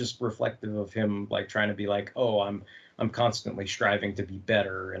that is just reflective of him, like trying to be like, oh, I'm constantly striving to be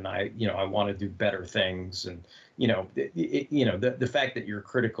better, and I want to do better things. And the fact that you're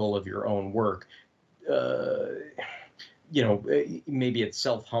critical of your own work, maybe it's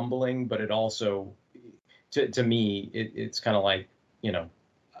self-humbling, but it also, to me, it's kind of like,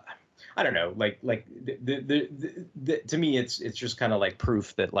 I don't know, like to me, it's just kind of like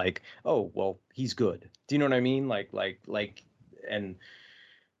proof that, like, oh, well, he's good. Do you know what I mean? And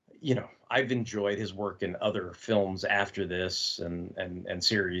I've enjoyed his work in other films after this and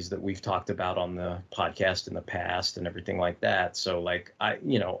series that we've talked about on the podcast in the past and everything like that. So like, I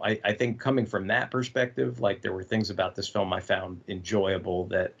think coming from that perspective, like there were things about this film I found enjoyable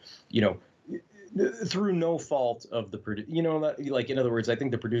that, through no fault of the like, in other words, I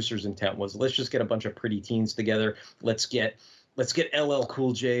think the producer's intent was, let's just get a bunch of pretty teens together. Let's get LL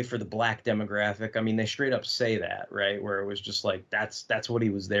Cool J for the black demographic. I mean, they straight up say that, right? Where it was just like, that's what he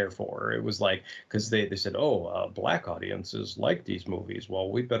was there for. It was like, because they said, oh, black audiences like these movies.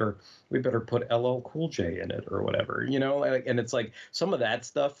 Well, we better put LL Cool J in it or whatever, and it's like some of that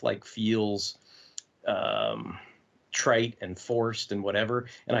stuff like feels trite and forced and whatever.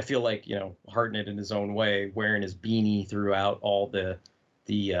 And I feel like, Hartnett in his own way, wearing his beanie throughout all the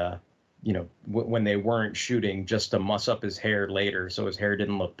when they weren't shooting, just to muss up his hair later so his hair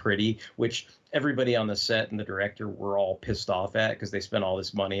didn't look pretty, which everybody on the set and the director were all pissed off at, because they spent all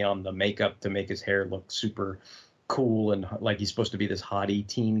this money on the makeup to make his hair look super cool and like he's supposed to be this hottie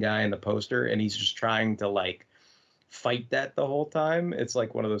teen guy in the poster, and he's just trying to like fight that the whole time. It's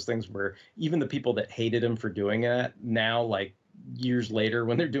like one of those things where even the people that hated him for doing it now, like years later,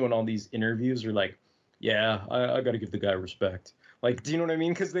 when they're doing all these interviews, are like, yeah, I got to give the guy respect. Like, do you know what I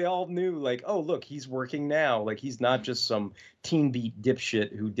mean? Because they all knew, like, oh, look, he's working now. Like, he's not just some teen beat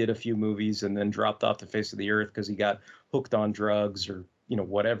dipshit who did a few movies and then dropped off the face of the earth because he got hooked on drugs or, you know,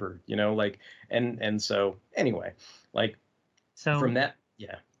 whatever, you know, like, and so anyway, like, So from that,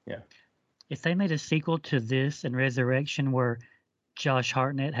 yeah. if they made a sequel to this and Resurrection where Josh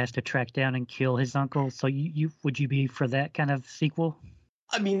Hartnett has to track down and kill his uncle, so you would you be for that kind of sequel?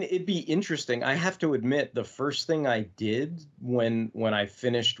 I mean, it'd be interesting. I have to admit, the first thing I did when I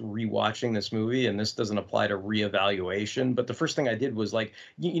finished rewatching this movie, and this doesn't apply to reevaluation, but the first thing I did was like,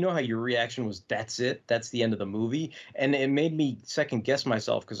 you know how your reaction was, that's it, that's the end of the movie, and it made me second guess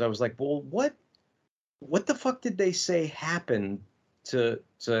myself because I was like, well, what the fuck did they say happened to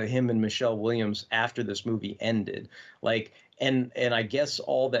him and Michelle Williams after this movie ended? Like, and I guess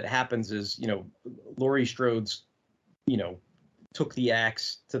all that happens is, you know, Laurie Strode's, you know, took the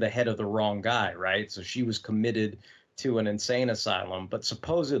axe to the head of the wrong guy, right? So she was committed to an insane asylum, but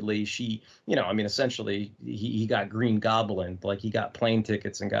supposedly she, you know, I mean, essentially he got Green Goblin, like he got plane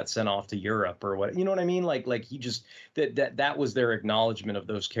tickets and got sent off to Europe or what, you know what I mean? Like he just, that was their acknowledgement of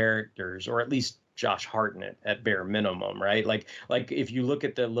those characters, or at least Josh Hartnett at bare minimum, right? Like if you look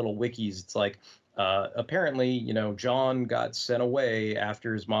at the little wikis, it's like, apparently, you know, John got sent away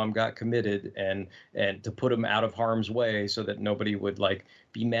after his mom got committed and to put him out of harm's way so that nobody would like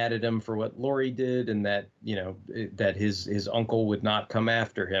be mad at him for what Laurie did, and that, you know, that his uncle would not come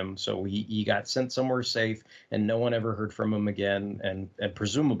after him. So he got sent somewhere safe and no one ever heard from him again. And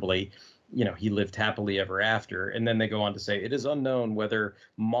presumably, you know, he lived happily ever after. And then they go on to say it is unknown whether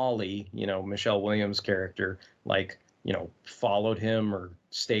Molly, you know, Michelle Williams' character, like, you know, followed him or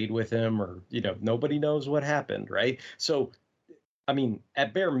stayed with him, or, you know, nobody knows what happened, right? So, I mean,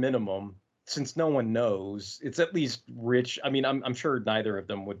 at bare minimum, since no one knows, it's at least rich. I mean, I'm sure neither of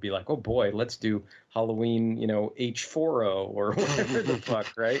them would be like, oh boy, let's do Halloween, you know, H20 or whatever the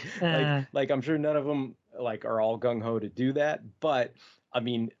fuck, right? Like I'm sure none of them like are all gung ho to do that. But I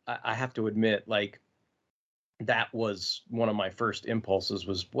mean, I have to admit, like, that was one of my first impulses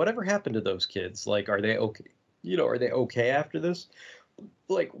was whatever happened to those kids? Like, are they okay? You know, are they okay after this?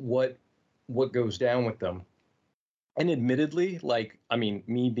 Like, what goes down with them? And admittedly, like, I mean,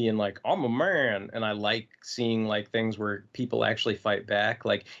 me being like, I'm a man, and I like seeing like things where people actually fight back.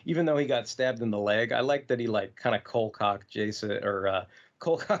 Like, even though he got stabbed in the leg, I like that he like kind of cold-cocked Jason, or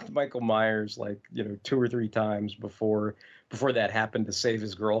cold-cocked Michael Myers, like, you know, 2 or 3 times before that happened to save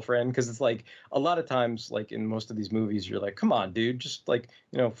his girlfriend. Because it's like a lot of times, like in most of these movies, you're like, come on, dude, just like,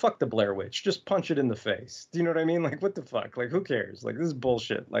 you know, fuck the Blair Witch, just punch it in the face. Do you know what I mean? Like, what the fuck? Like, who cares? Like, this is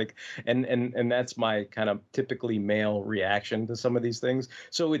bullshit. Like, and that's my kind of typically male reaction to some of these things.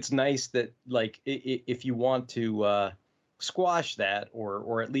 So it's nice that, like, if you want to squash that,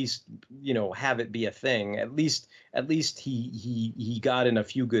 or at least, you know, have it be a thing, at least he got in a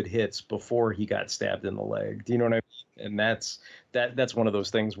few good hits before he got stabbed in the leg. Do you know what I mean? And that's one of those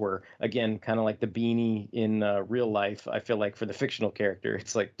things where, again, kind of like the beanie in real life, I feel like for the fictional character,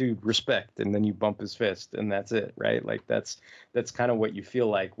 it's like, dude, respect, and then you bump his fist, and that's it, right? Like that's kind of what you feel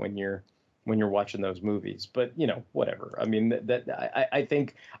like when you're watching those movies. But, you know, whatever. I mean, I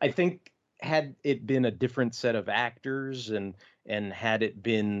think had it been a different set of actors, and had it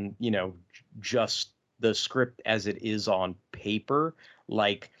been, you know, just the script as it is on paper,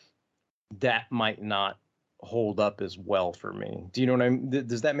 like, that might not hold up as well for me. Do you know what I mean?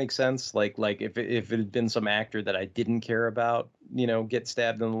 Does that make sense? Like if it had been some actor that I didn't care about, you know, get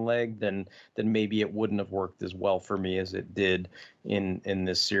stabbed in the leg, then maybe it wouldn't have worked as well for me as it did in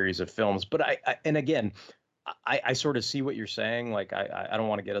this series of films. But I sort of see what you're saying. Like, I don't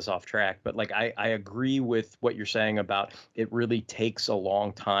want to get us off track, but like, I agree with what you're saying about it really takes a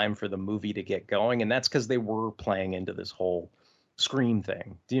long time for the movie to get going. And that's because they were playing into this whole Scream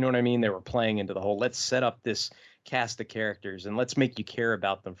thing. Do you know what I mean? They were playing into the whole, let's set up this cast of characters and let's make you care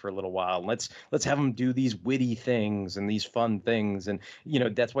about them for a little while. Let's have them do these witty things and these fun things. And, you know,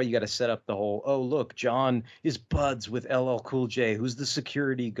 that's why you got to set up the whole, oh, look, John is buds with LL Cool J, who's the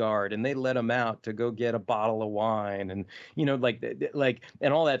security guard, and they let him out to go get a bottle of wine, and, you know, like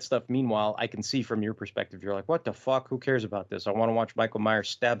and all that stuff. Meanwhile, I can see from your perspective, you're like, what the fuck? Who cares about this? I want to watch Michael Myers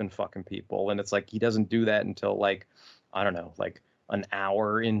stabbing fucking people. And it's like, he doesn't do that until, like, I don't know, like an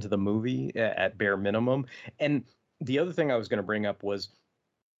hour into the movie at bare minimum. And the other thing I was going to bring up was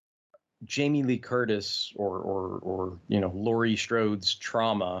Jamie Lee Curtis, or you know, Laurie Strode's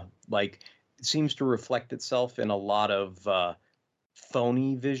trauma, like, seems to reflect itself in a lot of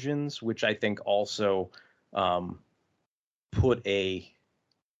phony visions, which I think also put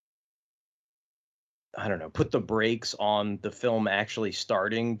put the brakes on the film actually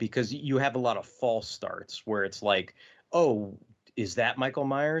starting, because you have a lot of false starts where it's like, oh, is that Michael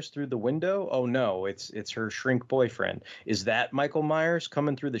Myers through the window? Oh no, it's her shrink boyfriend. Is that Michael Myers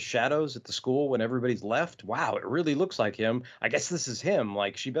coming through the shadows at the school when everybody's left? Wow, it really looks like him. I guess this is him.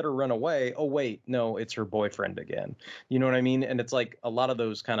 Like, she better run away. Oh wait, no, it's her boyfriend again. You know what I mean? And it's like a lot of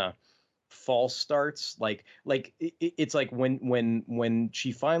those kind of false starts, it's like when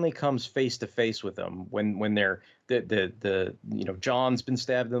she finally comes face to face with him, when they're the John's been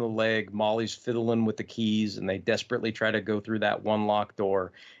stabbed in the leg, Molly's fiddling with the keys, and they desperately try to go through that one locked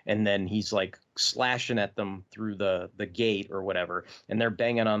door, and then he's like slashing at them through the gate or whatever, and they're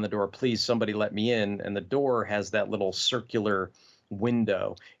banging on the door, please somebody let me in, and the door has that little circular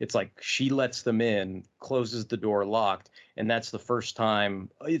window. It's like she lets them in, closes the door locked, and that's the first time.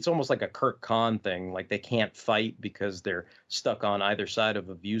 It's almost like a Kirk Kahn thing, like they can't fight because they're stuck on either side of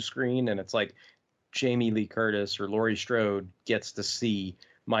a view screen, and it's like Jamie Lee Curtis or Laurie Strode gets to see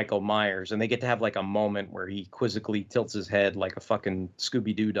Michael Myers, and they get to have like a moment where he quizzically tilts his head like a fucking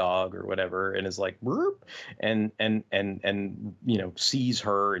Scooby-Doo dog or whatever, and is like whoop, and sees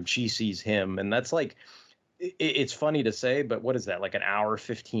her and she sees him, and that's like, it's funny to say, but what is that, like an hour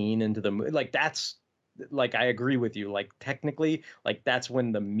 15 into the movie? Like, that's like, I agree with you, like technically, like that's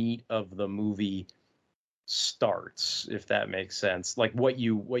when the meat of the movie starts, if that makes sense. Like what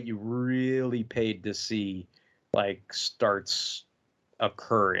you really paid to see like starts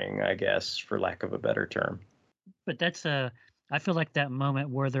occurring, I guess, for lack of a better term. But that's I feel like that moment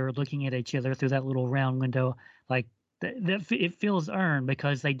where they're looking at each other through that little round window, like it feels earned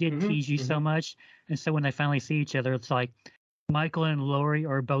because they did tease you so much, and so when they finally see each other, it's like Michael and Laurie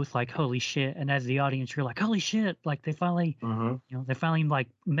are both like, holy shit, and as the audience, you're like, holy shit, like they finally, they finally like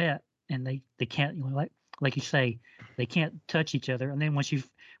met, and they can't, like you say, they can't touch each other, and then when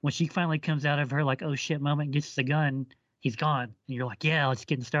she finally comes out of her like, oh shit moment, gets the gun, he's gone, and you're like, yeah, let's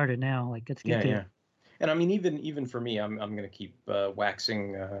get started now, like let's get yeah. And I mean, even for me, I'm going to keep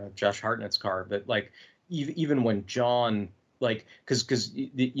waxing Josh Hartnett's car, but like even when John, like, because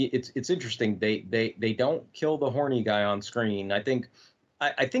it's interesting, they don't kill the horny guy on screen. I think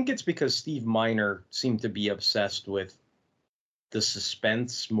it's because Steve Miner seemed to be obsessed with the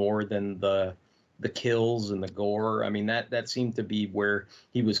suspense more than the kills and the gore. I mean, that seemed to be where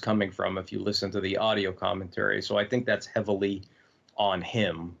he was coming from if you listen to the audio commentary. So I think that's heavily on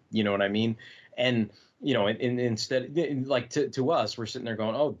him. You know what I mean? And instead, like to us, we're sitting there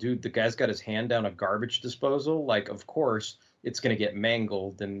going, oh, dude, the guy's got his hand down a garbage disposal. Like, of course, it's going to get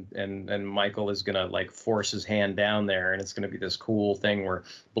mangled, and Michael is going to like force his hand down there, and it's going to be this cool thing where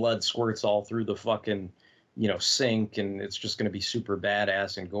blood squirts all through the fucking sink, and it's just going to be super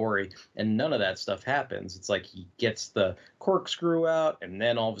badass and gory, and none of that stuff happens. It's like he gets the corkscrew out, and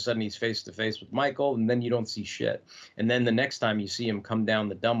then all of a sudden he's face to face with Michael, and then you don't see shit. And then the next time you see him come down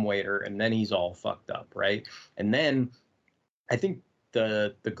the dumbwaiter, and then he's all fucked up, right? And then I think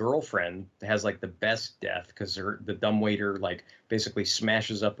the girlfriend has like the best death, because the dumbwaiter like basically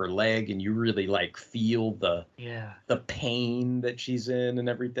smashes up her leg, and you really like feel the pain that she's in and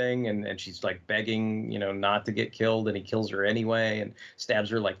everything, and she's like begging not to get killed, and he kills her anyway and stabs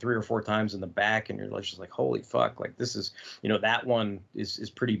her like 3 or 4 times in the back, and you're just like, holy fuck, like this is that one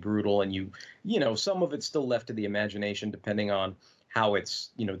is pretty brutal, and some of it's still left to the imagination depending on how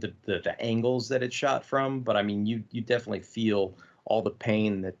it's the angles that it's shot from, but I mean you definitely feel all the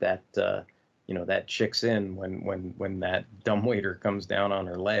pain that chick's in when that dumbwaiter comes down on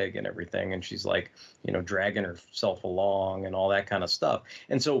her leg and everything, and she's like dragging herself along and all that kind of stuff.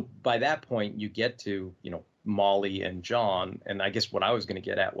 And so by that point you get to Molly and John, and I guess what I was going to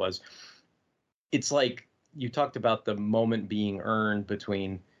get at was, it's like you talked about the moment being earned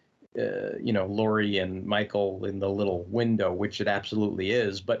between Laurie and Michael in the little window, which it absolutely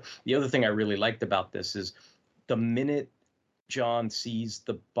is. But the other thing I really liked about this is the minute John sees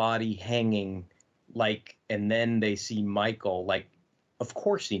the body hanging, like, and then they see Michael, like, of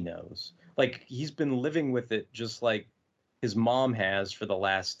course he knows. Like, he's been living with it just like his mom has for the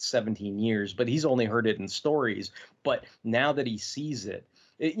last 17 years, but he's only heard it in stories. But now that he sees it,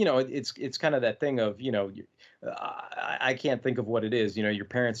 it's kind of that thing of, I can't think of what it is. Your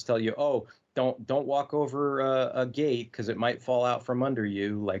parents tell you, oh, don't walk over a gate because it might fall out from under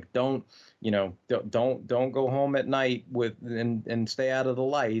you. Like, don't go home at night and stay out of the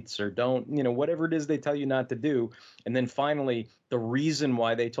lights, or don't, whatever it is they tell you not to do. And then finally, the reason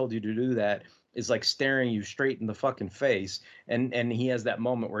why they told you to do that is like staring you straight in the fucking face. And he has that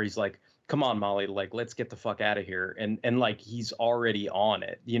moment where he's like, come on, Molly, like, let's get the fuck out of here. And like, he's already on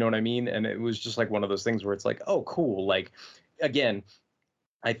it. You know what I mean? And it was just like one of those things where it's like, oh, cool. Like, again,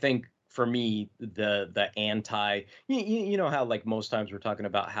 I think for me, the anti, you know how like most times we're talking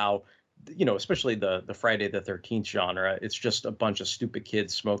about how, you know, especially the Friday the 13th genre, it's just a bunch of stupid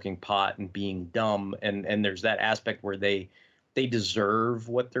kids smoking pot and being dumb. And there's that aspect where they deserve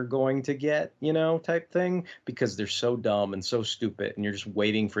what they're going to get, you know, type thing, because they're so dumb and so stupid, and you're just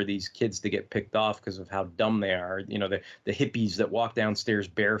waiting for these kids to get picked off because of how dumb they are. You know, the hippies that walk downstairs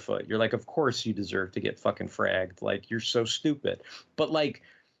barefoot. You're like, of course you deserve to get fucking fragged. Like, you're so stupid. But like,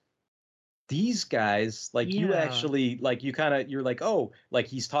 these guys, like, you actually, like, you're like, oh, like,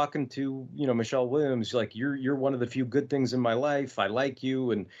 he's talking to, you know, Michelle Williams, like, you're one of the few good things in my life. I like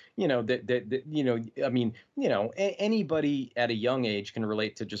you. And, you know, that you know, I mean, you know, anybody at a young age can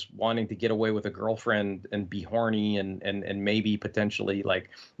relate to just wanting to get away with a girlfriend and be horny and maybe potentially, like,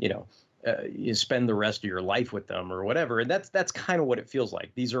 you know, you spend the rest of your life with them or whatever. And that's kind of what it feels like.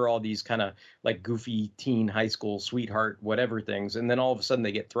 These are all these kind of like goofy teen high school sweetheart whatever things, and then all of a sudden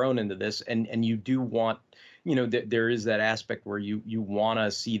they get thrown into this, and you do want, you know, there is that aspect where you want to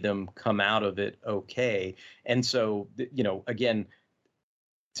see them come out of it okay. And so, you know, again,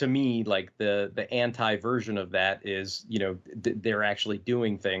 to me, like, the anti version of that is, you know, they're actually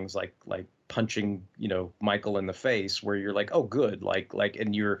doing things like punching, you know, Michael in the face, where you're like, oh, good, like,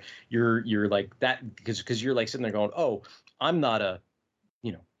 and you're like that, because you're like sitting there going, oh, I'm not a,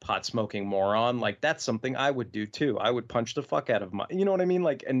 you know, pot smoking moron. Like, that's something I would do too. I would punch the fuck out of my, you know what I mean?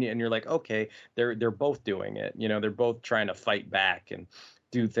 Like, and you're like, okay, they're both doing it. You know, they're both trying to fight back and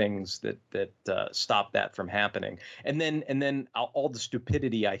do things that stop that from happening. And then all the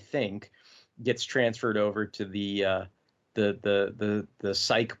stupidity, I think, gets transferred over to the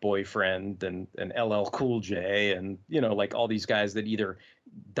psych boyfriend and LL Cool J, and, you know, like, all these guys that either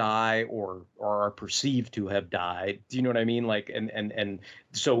die or are perceived to have died. Do you know what I mean? Like, and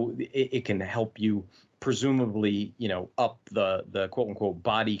so it can help you presumably, you know, up the quote unquote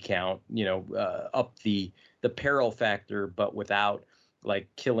body count, you know, up the peril factor, but without like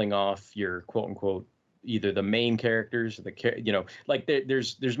killing off your quote unquote either the main characters or you know, like,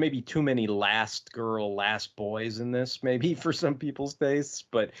 there's maybe too many last girl last boys in this, maybe, for some people's tastes,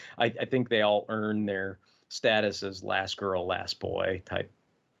 but I think they all earn their status as last girl last boy type,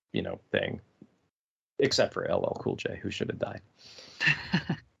 you know, thing, except for LL Cool J, who should have died.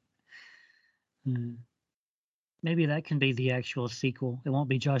 Maybe that can be the actual sequel. It won't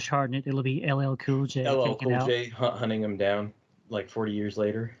be Josh Hartnett. It'll be LL Cool J. LL Cool J hunting him down like 40 years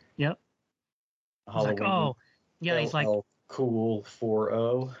later. Yep. Halloween. He's like, oh, yeah. He's like, Cool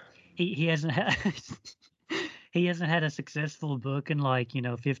 4-0. He hasn't had he hasn't had a successful book in, like, you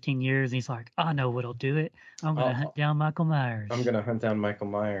know, 15 years. And he's like, I know what'll do it. I'm gonna hunt down Michael Myers. I'm gonna hunt down Michael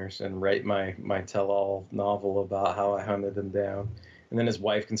Myers and write my tell-all novel about how I hunted him down. And then his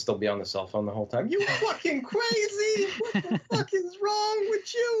wife can still be on the cell phone the whole time. You fucking crazy! What the fuck is wrong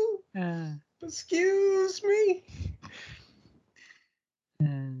with you? Excuse me.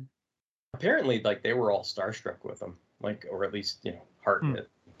 Apparently, like, they were all starstruck with him, like, or at least, you know, Hartnett.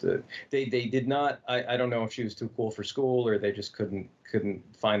 They did not. I don't know if she was too cool for school or they just couldn't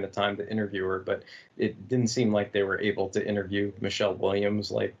find the time to interview her. But it didn't seem like they were able to interview Michelle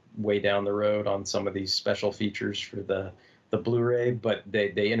Williams like way down the road on some of these special features for the Blu-ray. But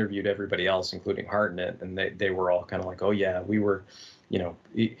they interviewed everybody else, including Hartnett, and they were all kind of like, oh yeah, we were, you know.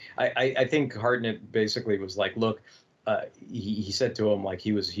 I think Hartnett basically was like, look. He said to him, like,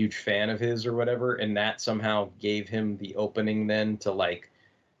 he was a huge fan of his or whatever, and that somehow gave him the opening then to, like,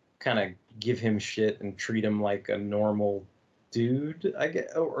 kind of give him shit and treat him like a normal dude, I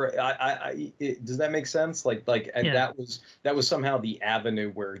guess. Or does that make sense? Like yeah. that was somehow the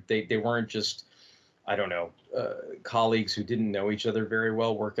avenue where they weren't just, I don't know, colleagues who didn't know each other very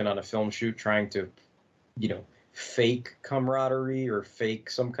well working on a film shoot trying to, you know, fake camaraderie or fake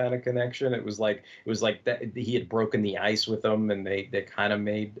some kind of connection. It was like that he had broken the ice with them, and they kind of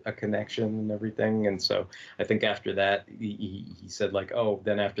made a connection and everything. And so I think after that he said, like, oh,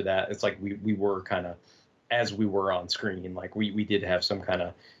 then after that it's like we were kind of, as we were on screen, like we did have some kind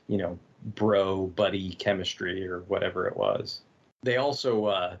of, you know, bro buddy chemistry or whatever it was. They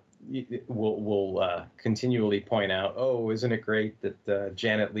also will continually point out, oh, isn't it great that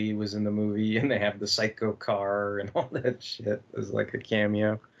Janet Leigh was in the movie, and they have the psycho car and all that shit as like a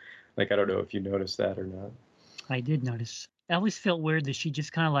cameo. Like, I don't know if you noticed that or not. I did notice. I always felt weird that she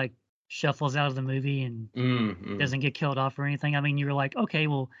just kind of like shuffles out of the movie and doesn't get killed off or anything. I mean, you were like, okay,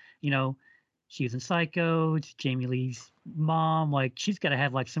 well, you know, she was in Psycho, it's Jamie Lee's mom, like, she's got to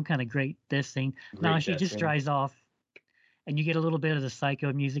have like some kind of great this thing. No, she just drives off. and you get a little bit of the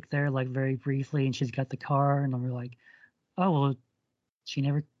Psycho music there, like very briefly, and she's got the car, and we're like, oh well, she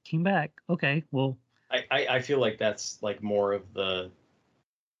never came back. Okay, well, I feel like that's like more of the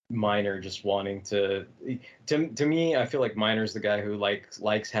Miner just wanting to me. I feel like Miner's the guy who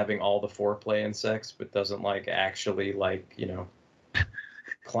likes having all the foreplay and sex, but doesn't like actually like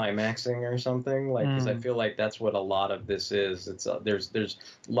climaxing or something, like, because I feel like that's what a lot of this is. It's there's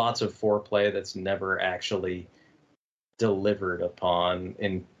lots of foreplay that's never actually delivered upon,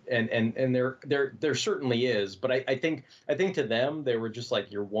 and there certainly is, but I think to them they were just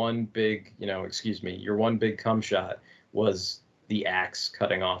like, your one big your one big cum shot was the axe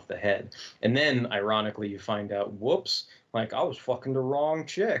cutting off the head, and then ironically you find out, whoops, like, I was fucking the wrong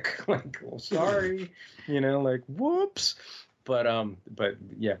chick. Like, well, sorry, like, whoops. But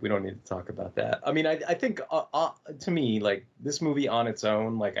yeah, we don't need to talk about that. I mean, I think to me, like, this movie on its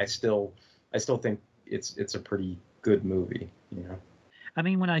own, like, I still think it's a pretty good movie. I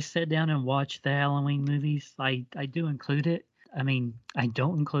mean, when I sit down and watch the Halloween movies, I do include it. I mean, I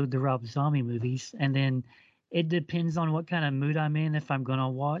don't include the Rob Zombie movies, and then it depends on what kind of mood I'm in if I'm gonna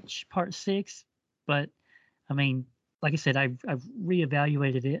watch Part 6. But I mean, like I said, I've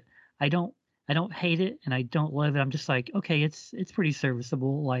reevaluated it. I don't hate it, and I don't love it. I'm just like, okay, it's pretty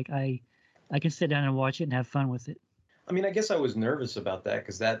serviceable. Like, I can sit down and watch it and have fun with it. I mean, I guess I was nervous about that,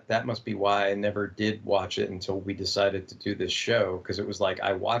 because that must be why I never did watch it until we decided to do this show, because it was like,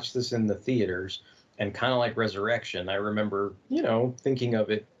 I watched this in the theaters, and kind of like Resurrection, I remember, thinking of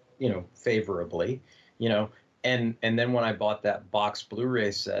it, favorably, and then when I bought that box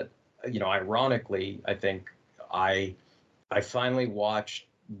Blu-ray set, ironically, I think I finally watched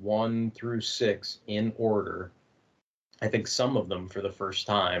 1 through 6 in order. I think some of them for the first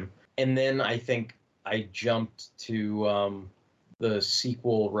time. And then I think I jumped to the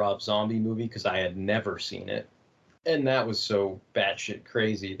sequel Rob Zombie movie, because I had never seen it. And that was so batshit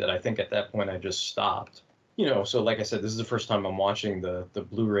crazy that I think at that point I just stopped. So like I said, this is the first time I'm watching the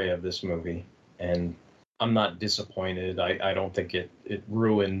Blu-ray of this movie. And I'm not disappointed. I don't think it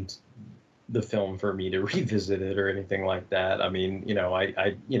ruined the film for me to revisit it or anything like that. I mean,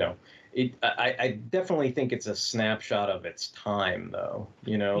 I definitely think it's a snapshot of its time, though.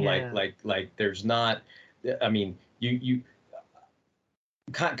 Yeah. Like there's not. I mean, you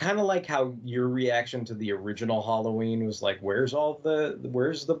kind of like how your reaction to the original Halloween was like, where's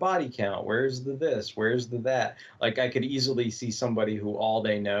the body count? Where's the this? Where's the that? Like, I could easily see somebody who all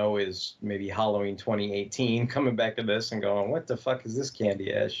they know is maybe Halloween 2018 coming back to this and going, what the fuck is this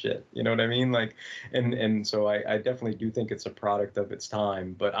candy ass shit? You know what I mean? Like, and so I definitely do think it's a product of its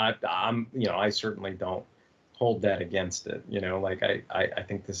time, but I'm I certainly don't hold that against it. Like, I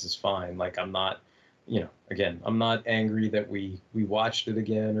think this is fine. Like, I'm not. Again, I'm not angry that we watched it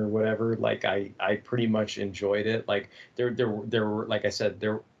again or whatever. Like, I pretty much enjoyed it. Like, there were, like I said,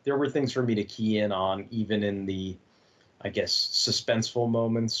 there were things for me to key in on, even in the, I guess, suspenseful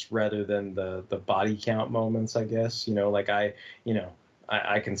moments rather than the body count moments, I guess. Like, I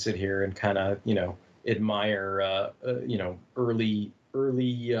can sit here and kind of, admire, early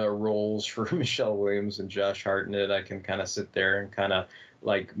roles for Michelle Williams and Josh Hartnett. I can kind of sit there and kind of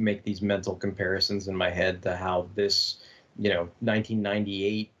like make these mental comparisons in my head to how this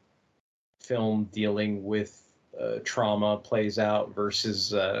 1998 film dealing with trauma plays out versus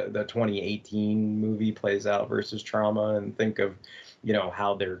the 2018 movie plays out versus trauma, and think of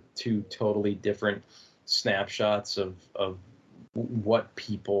how they're two totally different snapshots of what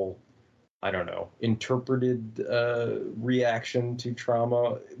people, I don't know, interpreted reaction to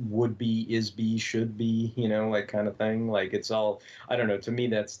trauma would be, is be, should be, like, kind of thing. Like, it's all, I don't know. To me,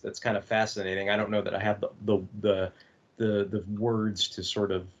 that's kind of fascinating. I don't know that I have the words to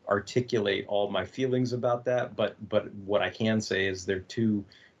sort of articulate all my feelings about that. But what I can say is they're two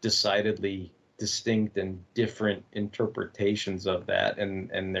decidedly distinct and different interpretations of that,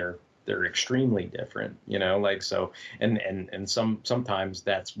 and they're extremely different, like, so, and sometimes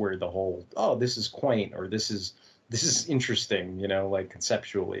that's where the whole, oh, this is quaint, or this is interesting, like,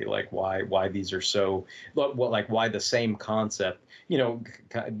 conceptually, like, why these are so, like, why the same concept,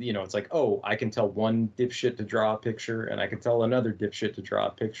 it's like, oh, I can tell one dipshit to draw a picture, and I can tell another dipshit to draw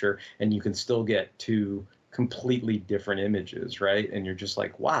a picture, and you can still get two completely different images, right? And you're just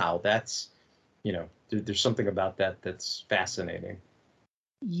like, wow, that's, there's something about that that's fascinating.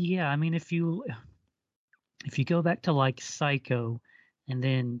 Yeah, I mean, if you go back to like Psycho, and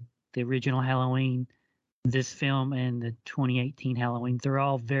then the original Halloween, this film, and the 2018 Halloween, they're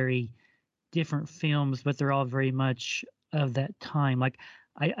all very different films, but they're all very much of that time. Like,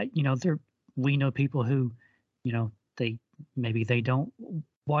 we know people who, they maybe they don't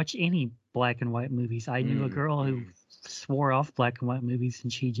watch any black and white movies. I knew a girl who swore off black and white movies,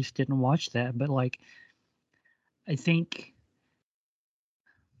 and she just didn't watch that. But like, I think,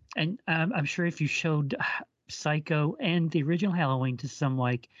 and I'm sure if you showed Psycho and the original Halloween to some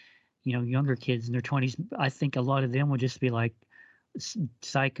like, younger kids in their 20s, I think a lot of them would just be like,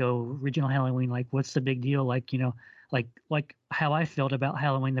 Psycho, original Halloween, like what's the big deal? Like, like how I felt about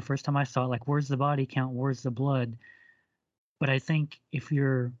Halloween the first time I saw it, like where's the body count, where's the blood? But I think if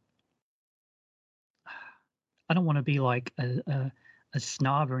you're, I don't want to be like a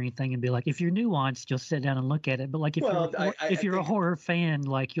snob or anything and be like, if you're nuanced, you'll sit down and look at it. But like if you're a horror fan,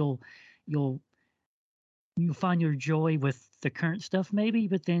 like you'll find your joy with the current stuff maybe,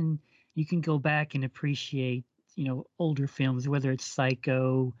 but then you can go back and appreciate, older films, whether it's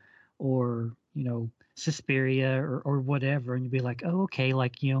Psycho or, Suspiria or whatever, and you'd be like, oh, okay,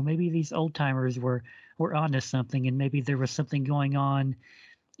 like, maybe these old timers were onto something, and maybe there was something going on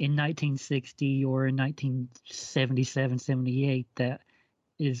in 1960 or in 1977, 78 that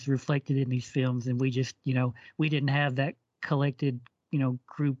is reflected in these films, and we just, we didn't have that collected,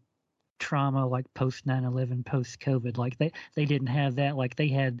 group trauma like post 9/11, post COVID. Like they didn't have that. Like they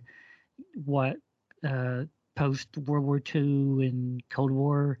had what post World War II and Cold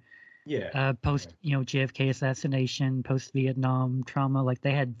War, post JFK assassination, post Vietnam trauma. Like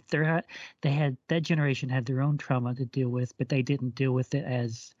they had that generation had their own trauma to deal with, but they didn't deal with it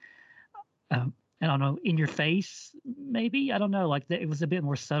as I don't know, in your face, maybe. I don't know. Like it was a bit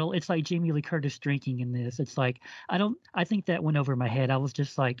more subtle. It's like Jamie Lee Curtis drinking in this. It's like I think that went over my head. I was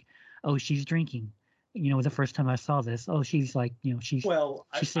just like, oh, she's drinking. The first time I saw this, oh, she's like, she's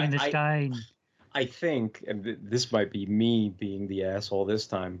seeing this guy. And, I think, and this might be me being the asshole this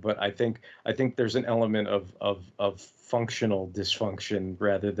time, but I think there's an element of functional dysfunction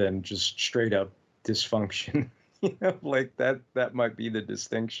rather than just straight up dysfunction. Like that might be the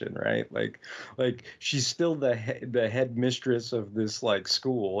distinction, right? Like she's still the head mistress of this like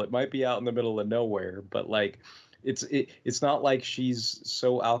school. It might be out in the middle of nowhere, but like it's not like she's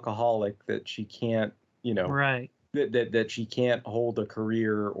so alcoholic that she can't, right. That she can't hold a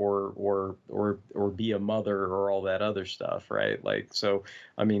career or be a mother or all that other stuff, right? Like, so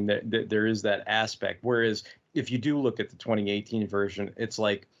I mean, there is that aspect. Whereas if you do look at the 2018 version, it's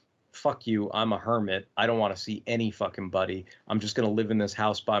like, fuck you, I'm a hermit. I don't want to see any fucking buddy. I'm just gonna live in this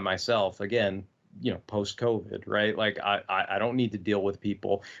house by myself again. Post COVID, right? Like I don't need to deal with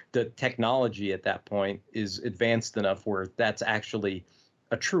people. The technology at that point is advanced enough where that's actually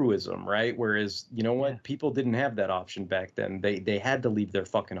a truism, right? Whereas, people didn't have that option back then. They had to leave their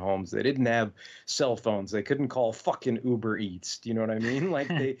fucking homes. They didn't have cell phones. They couldn't call fucking Uber Eats. Do you know what I mean? Like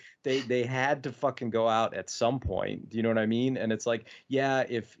they had to fucking go out at some point. Do you know what I mean? And it's like, yeah,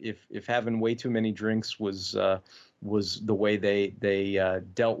 if having way too many drinks was the way they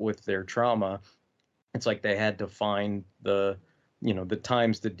dealt with their trauma, it's like they had to find the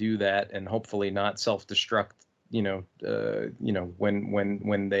times to do that and hopefully not self-destruct when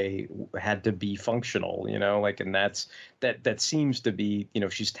they had to be functional, like, and that seems to be,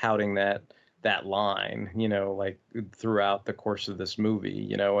 she's touting that line, like throughout the course of this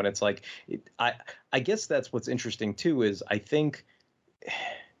movie, and it's like, I guess that's what's interesting too, is I think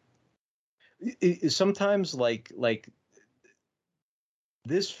sometimes like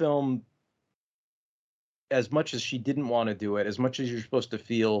this film, as much as she didn't want to do it, as much as you're supposed to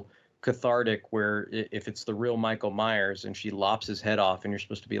feel cathartic, where if it's the real Michael Myers and she lops his head off and you're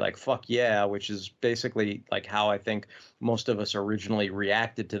supposed to be like, fuck yeah, which is basically like how I think most of us originally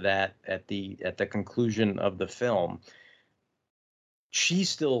reacted to that at the conclusion of the film, she's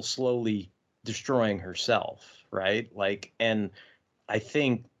still slowly destroying herself, right? Like, and I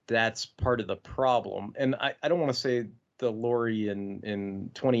think that's part of the problem. And I don't want to say the Laurie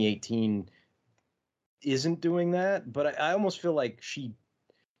in 2018 isn't doing that, but I almost feel like she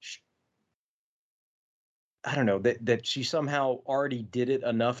I don't know, that she somehow already did it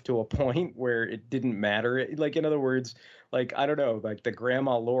enough to a point where it didn't matter. Like, in other words, like, I don't know, like the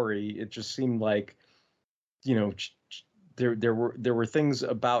Grandma Laurie, it just seemed like, there were things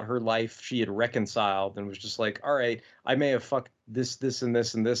about her life she had reconciled and was just like, all right, I may have fucked this and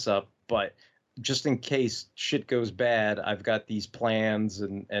this and this up, but just in case shit goes bad, I've got these plans,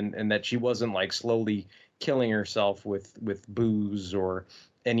 and that she wasn't like slowly killing herself with booze or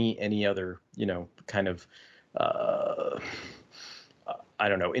any other, kind of I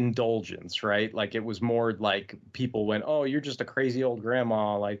don't know, indulgence, right? Like, it was more like people went, oh, you're just a crazy old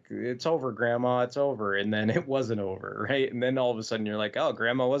grandma. Like, it's over, grandma, it's over. And then it wasn't over, right? And then all of a sudden you're like, oh,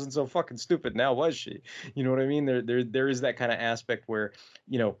 grandma wasn't so fucking stupid. Now was she? You know what I mean? There is that kind of aspect where,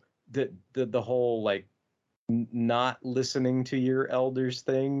 the whole like not listening to your elders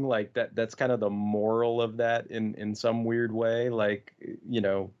thing, like that's kind of the moral of that in some weird way. Like,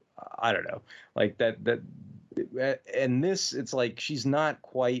 I don't know, like that and this, it's like she's not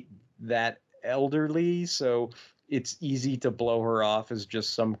quite that elderly, so it's easy to blow her off as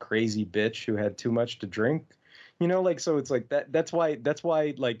just some crazy bitch who had too much to drink. Like, so it's like that's why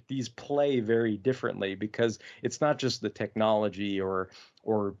like these play very differently, because it's not just the technology or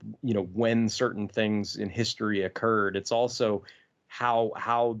when certain things in history occurred. It's also how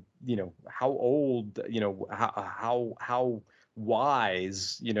old, how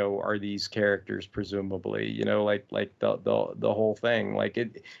wise, are these characters, presumably, like the whole thing, like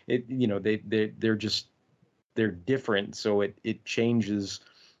they're different, so it changes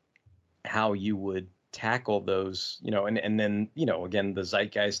how you would tackle those, and then, again, the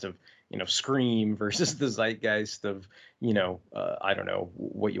zeitgeist of, Scream versus the zeitgeist of, I don't know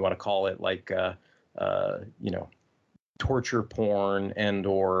what you want to call it, like, torture porn and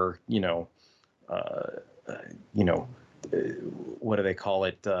or, what do they call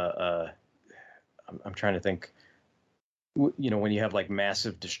it? I'm trying to think. When you have like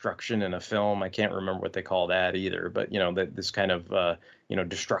massive destruction in a film, I can't remember what they call that either, but that this kind of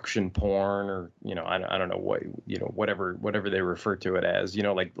destruction porn, or I don't know what, whatever they refer to it as,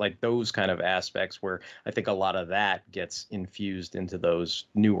 like those kind of aspects, where I think a lot of that gets infused into those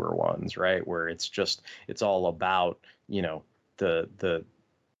newer ones, right, where it's all about the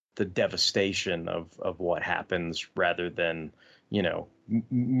devastation of what happens, rather than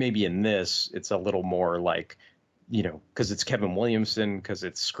maybe in this it's a little more like, because it's Kevin Williamson, because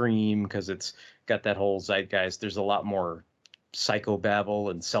it's Scream, because it's got that whole zeitgeist. There's a lot more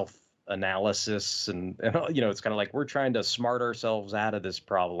psychobabble and self-analysis, and it's kind of like we're trying to smart ourselves out of this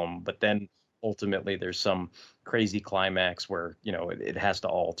problem, but then ultimately there's some crazy climax where it has to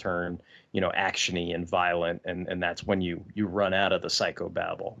all turn actiony and violent, and that's when you run out of the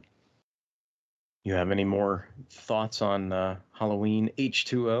psychobabble. You have any more thoughts on Halloween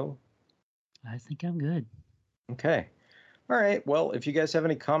H20? I think I'm good. Okay. All right. Well, if you guys have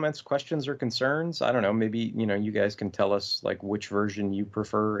any comments, questions, or concerns, I don't know, maybe, you guys can tell us like which version you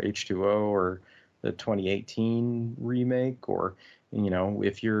prefer, H20 or the 2018 remake, or,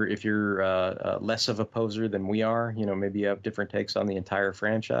 if you're less of a poser than we are, maybe you have different takes on the entire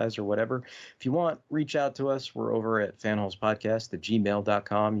franchise or whatever. If you want, reach out to us. We're over at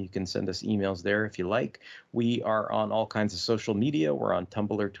fanholespodcast@gmail.com. You can send us emails there if you like. We are on all kinds of social media. We're on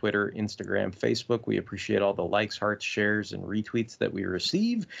Tumblr, Twitter, Instagram, Facebook. We appreciate all the likes, hearts, shares, and retweets that we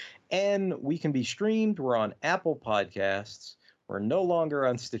receive. And we can be streamed. We're on Apple Podcasts. We're no longer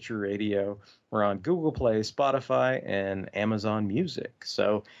on Stitcher Radio. We're on Google Play, Spotify, and Amazon Music.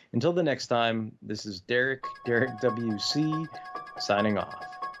 So until the next time, this is Derek WC, signing off.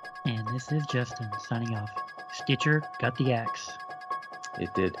 And this is Justin, signing off. Stitcher got the axe.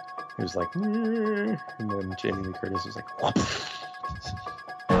 It did. It was like, and then Jamie Lee Curtis was like, whoop.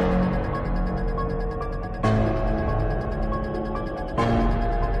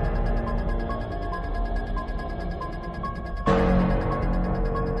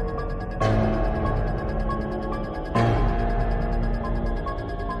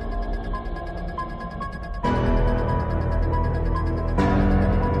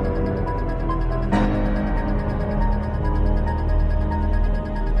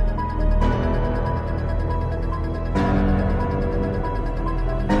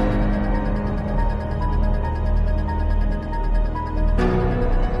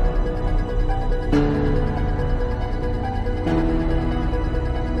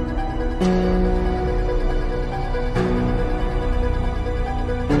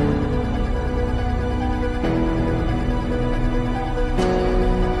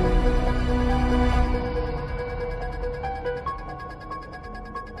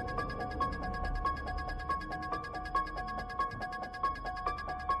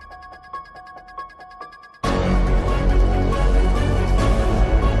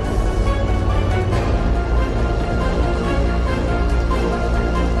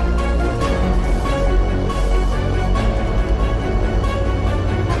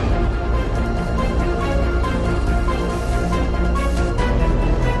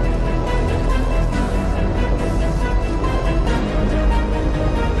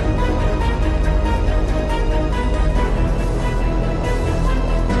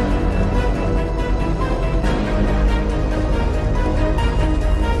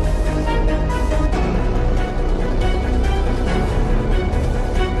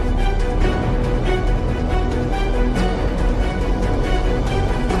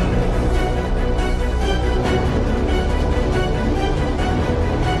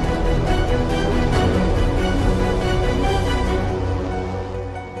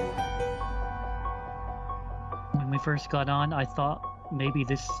 first got on, I thought maybe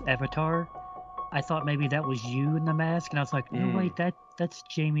this Avatar. I thought maybe that was you in the mask, and I was like, no, wait, that's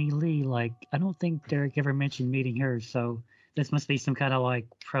Jamie Lee. Like, I don't think Derek ever mentioned meeting her, so this must be some kind of like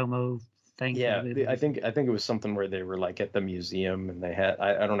promo thing. Yeah, I think it was something where they were like at the museum and they had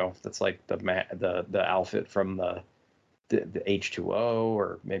I don't know if that's like the outfit from the H20,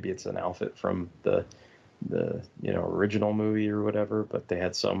 or maybe it's an outfit from the original movie or whatever, but they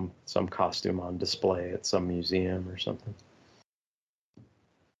had some costume on display at some museum or something.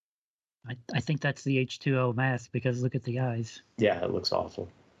 I think that's the H2O mask, because look at the eyes. Yeah, it looks awful.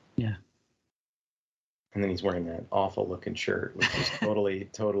 Yeah. And then he's wearing that awful looking shirt, which is totally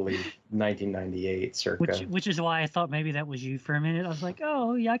 1998 circa. Which is why I thought maybe that was you for a minute. I was like,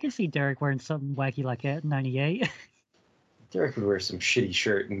 oh yeah, I can see Derek wearing something wacky like that in '98. Derek would wear some shitty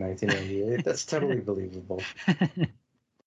shirt in 1998. That's totally believable.